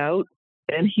and be out.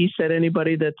 And he said,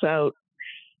 anybody that's out,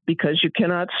 because you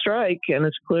cannot strike, and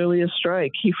it's clearly a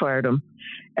strike, he fired him.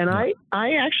 And I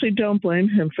actually don't blame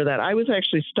him for that. I was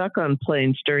actually stuck on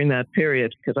planes during that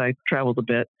period because I traveled a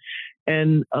bit.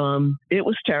 And it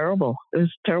was terrible. It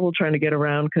was terrible trying to get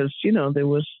around because, there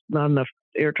was not enough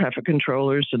air traffic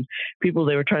controllers and people,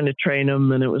 they were trying to train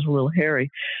them, and it was a little hairy.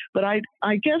 But I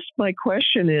guess my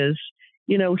question is,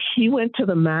 he went to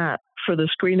the mat for the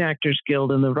Screen Actors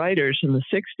Guild and the writers in the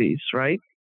 60s, right?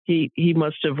 He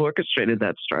must have orchestrated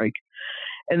that strike.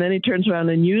 And then he turns around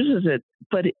and uses it.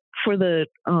 But for the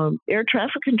air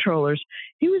traffic controllers,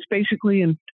 he was basically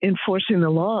enforcing the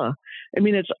law. I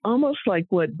mean, it's almost like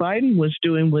what Biden was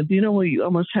doing with, where you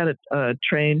almost had a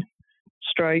train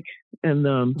strike. And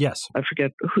yes, I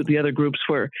forget who the other groups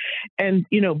were. And,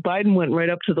 Biden went right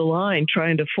up to the line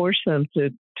trying to force them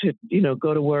to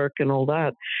go to work and all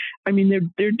that. I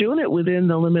mean, they're doing it within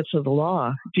the limits of the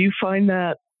law. Do you find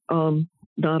that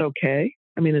not okay?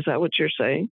 I mean, is that what you're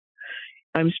saying?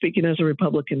 I'm speaking as a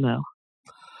Republican now.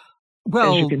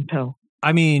 as you can tell.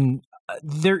 I mean,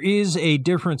 there is a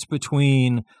difference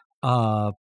between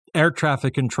air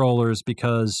traffic controllers,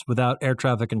 because without air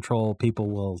traffic control, people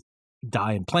will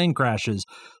die in plane crashes.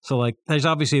 So, like, there's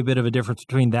obviously a bit of a difference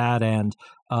between that and,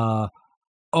 oh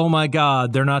my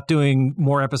God, they're not doing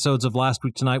more episodes of Last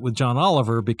Week Tonight with John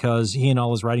Oliver because he and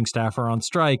all his writing staff are on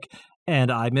strike,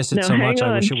 and I miss it now, so much. on.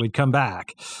 I wish it would come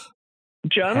back.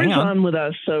 Genre's on with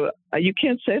us, so you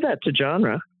can't say that to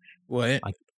genre. What?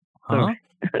 Huh?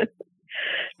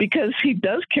 Because he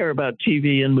does care about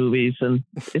TV and movies, and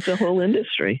it's a whole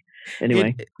industry.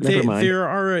 Anyway, never mind. There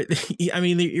are, I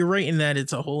mean, you're right in that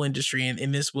it's a whole industry,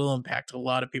 and this will impact a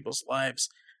lot of people's lives.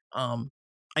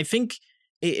 I think,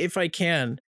 if I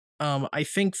can, I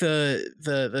think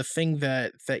the thing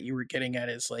that you were getting at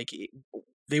is like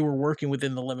they were working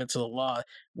within the limits of the law.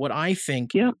 What I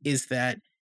think is that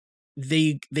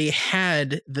they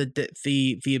had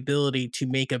the ability to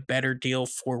make a better deal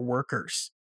for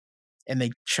workers, and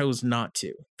they chose not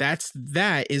to.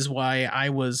 That is why I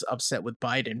was upset with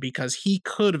Biden, because he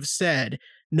could have said,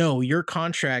 no, your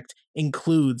contract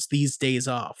includes these days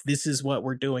off. This is what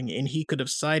we're doing. And he could have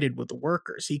sided with the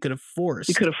workers. He could have forced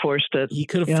it. He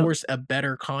could have forced a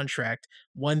better contract,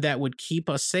 one that would keep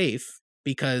us safe,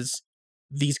 because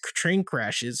these train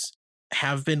crashes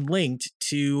have been linked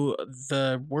to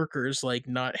the workers like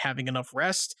not having enough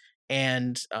rest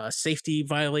and safety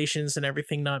violations and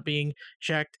everything not being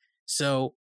checked.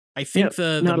 So I think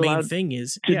the main thing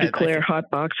is to declare hot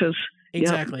boxes.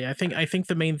 Exactly. Yep. I think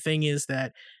the main thing is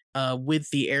that with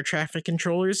the air traffic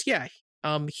controllers,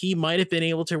 he might have been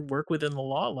able to work within the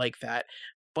law like that,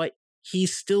 but he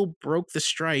still broke the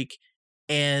strike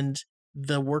and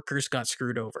the workers got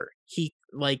screwed over.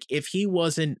 If he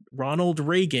wasn't Ronald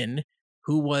Reagan,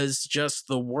 who was just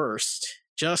the worst,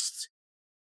 just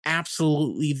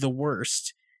absolutely the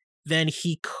worst, then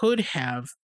he could have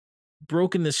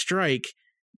broken the strike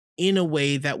in a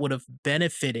way that would have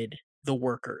benefited the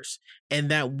workers, and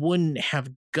that wouldn't have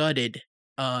gutted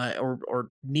or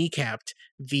kneecapped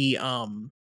the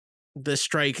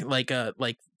strike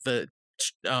the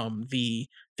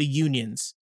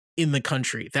unions in the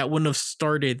country. That wouldn't have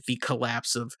started the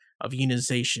collapse of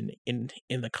unionization in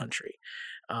the country.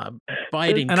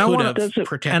 Biden could have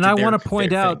protected. And I want to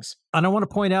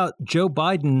point out, Joe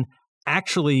Biden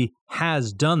actually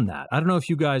has done that. I don't know if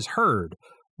you guys heard,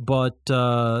 but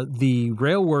the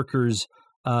rail workers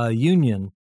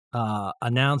union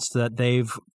announced that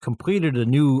they've completed a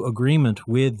new agreement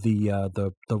with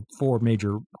the four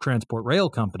major transport rail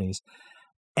companies,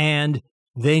 and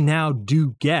they now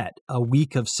do get a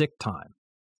week of sick time.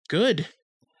 Good.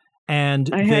 And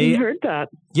I hadn't heard that.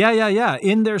 Yeah.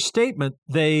 In their statement,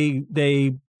 they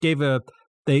gave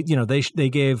they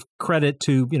gave credit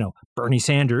to Bernie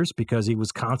Sanders, because he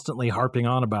was constantly harping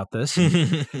on about this.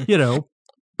 And,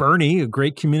 Bernie, a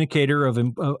great communicator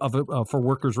for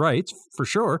workers' rights, for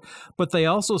sure. But they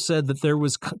also said that there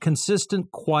was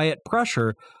consistent, quiet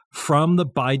pressure from the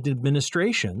Biden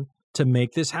administration to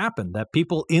make this happen, that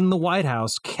people in the White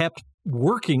House kept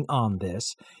working on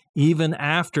this even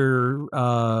after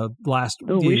the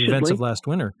events of last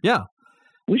winter. Yeah.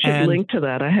 We should link to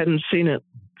that. I hadn't seen it.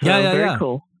 So very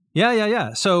cool.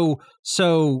 Yeah.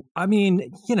 So, I mean,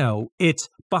 it's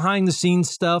behind the scenes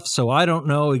stuff, so I don't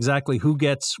know exactly who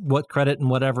gets what credit and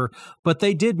whatever, but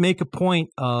they did make a point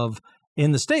of,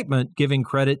 in the statement, giving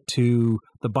credit to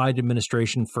the Biden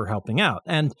administration for helping out.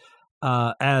 And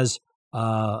as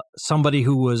somebody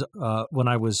who was, when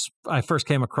I first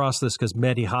came across this because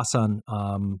Mehdi Hassan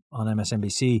on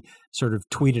MSNBC sort of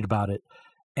tweeted about it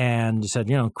and said,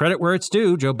 credit where it's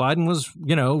due. Joe Biden was,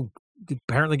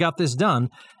 apparently got this done.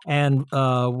 And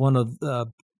one of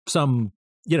some,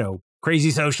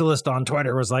 crazy socialist on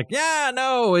Twitter was like, yeah,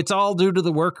 no, it's all due to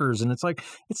the workers. And it's like,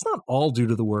 it's not all due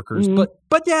to the workers, but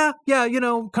yeah,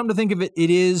 come to think of it,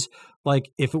 it is.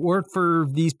 Like, if it weren't for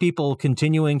these people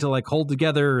continuing to hold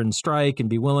together and strike and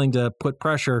be willing to put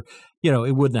pressure,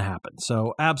 it wouldn't have happened.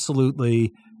 So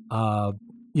absolutely,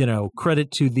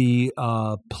 credit to the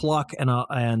pluck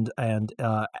and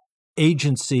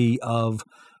agency of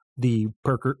the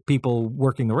people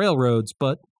working the railroads.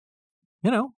 But,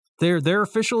 their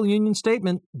official union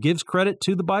statement gives credit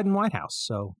to the Biden White House.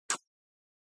 So.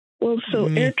 Well,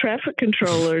 air traffic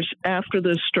controllers after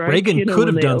the strike, Reagan could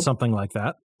have done something like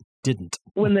that. Didn't.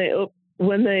 When they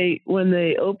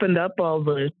opened up all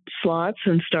the slots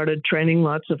and started training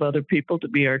lots of other people to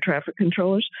be air traffic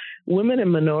controllers, women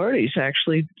and minorities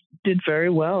actually did very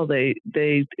well. They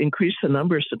increased the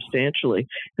numbers substantially.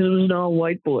 It was an all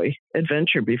white boy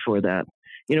adventure before that.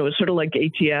 It was sort of like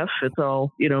ATF. It's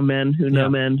all men who know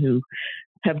men who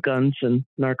have guns and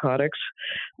narcotics.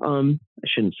 I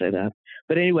shouldn't say that.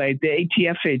 But anyway, the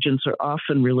ATF agents are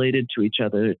often related to each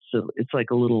other. It's like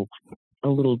a little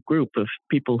group of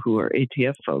people who are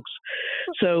ATF folks.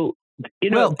 So,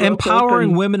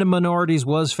 empowering women and minorities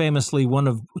was famously one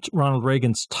of Ronald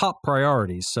Reagan's top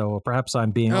priorities. So perhaps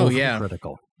I'm being overly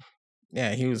critical.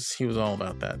 Yeah, he was all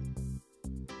about that.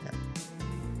 Yeah.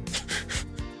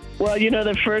 Well,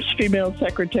 the first female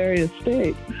Secretary of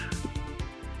State,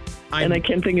 and I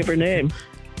can't think of her name.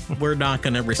 We're not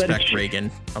going to respect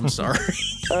Reagan. I'm sorry.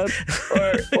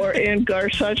 or Ann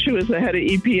Gorsuch, who was the head of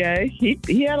EPA.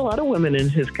 He had a lot of women in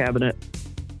his cabinet.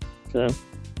 So,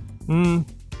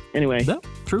 anyway. No,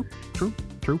 true.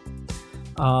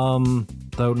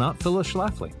 Though not Phyllis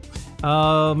Schlafly.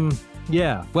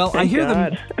 Yeah. Well, Thank I hear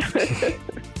God.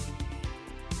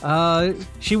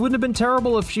 She wouldn't have been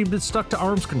terrible if she'd been stuck to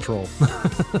arms control.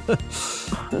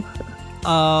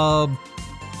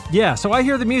 Yeah, so I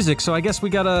hear the music, so I guess we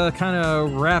gotta kind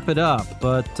of wrap it up.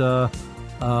 But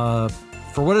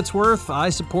for what it's worth, I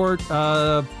support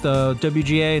the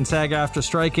WGA and SAG-AFTRA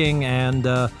striking, and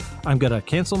I'm gonna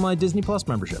cancel my Disney Plus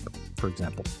membership, for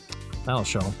example. That'll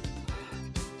show 'em.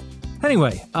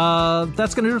 Anyway,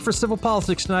 that's going to do it for Civil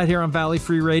Politics tonight here on Valley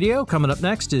Free Radio. Coming up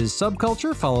next is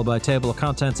Subculture, followed by Table of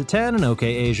Contents at 10 and OK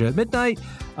Asia at midnight.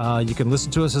 You can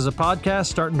listen to us as a podcast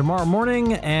starting tomorrow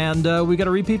morning, and we got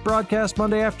a repeat broadcast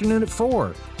Monday afternoon at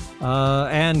 4.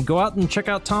 And go out and check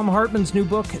out Thom Hartmann's new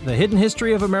book, The Hidden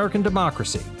History of American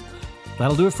Democracy.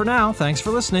 That'll do it for now. Thanks for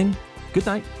listening. Good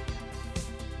night.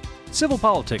 Civil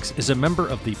Politics is a member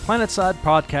of the Planetside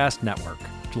Podcast Network.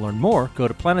 To learn more, go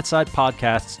to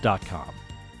planetsidepodcasts.com.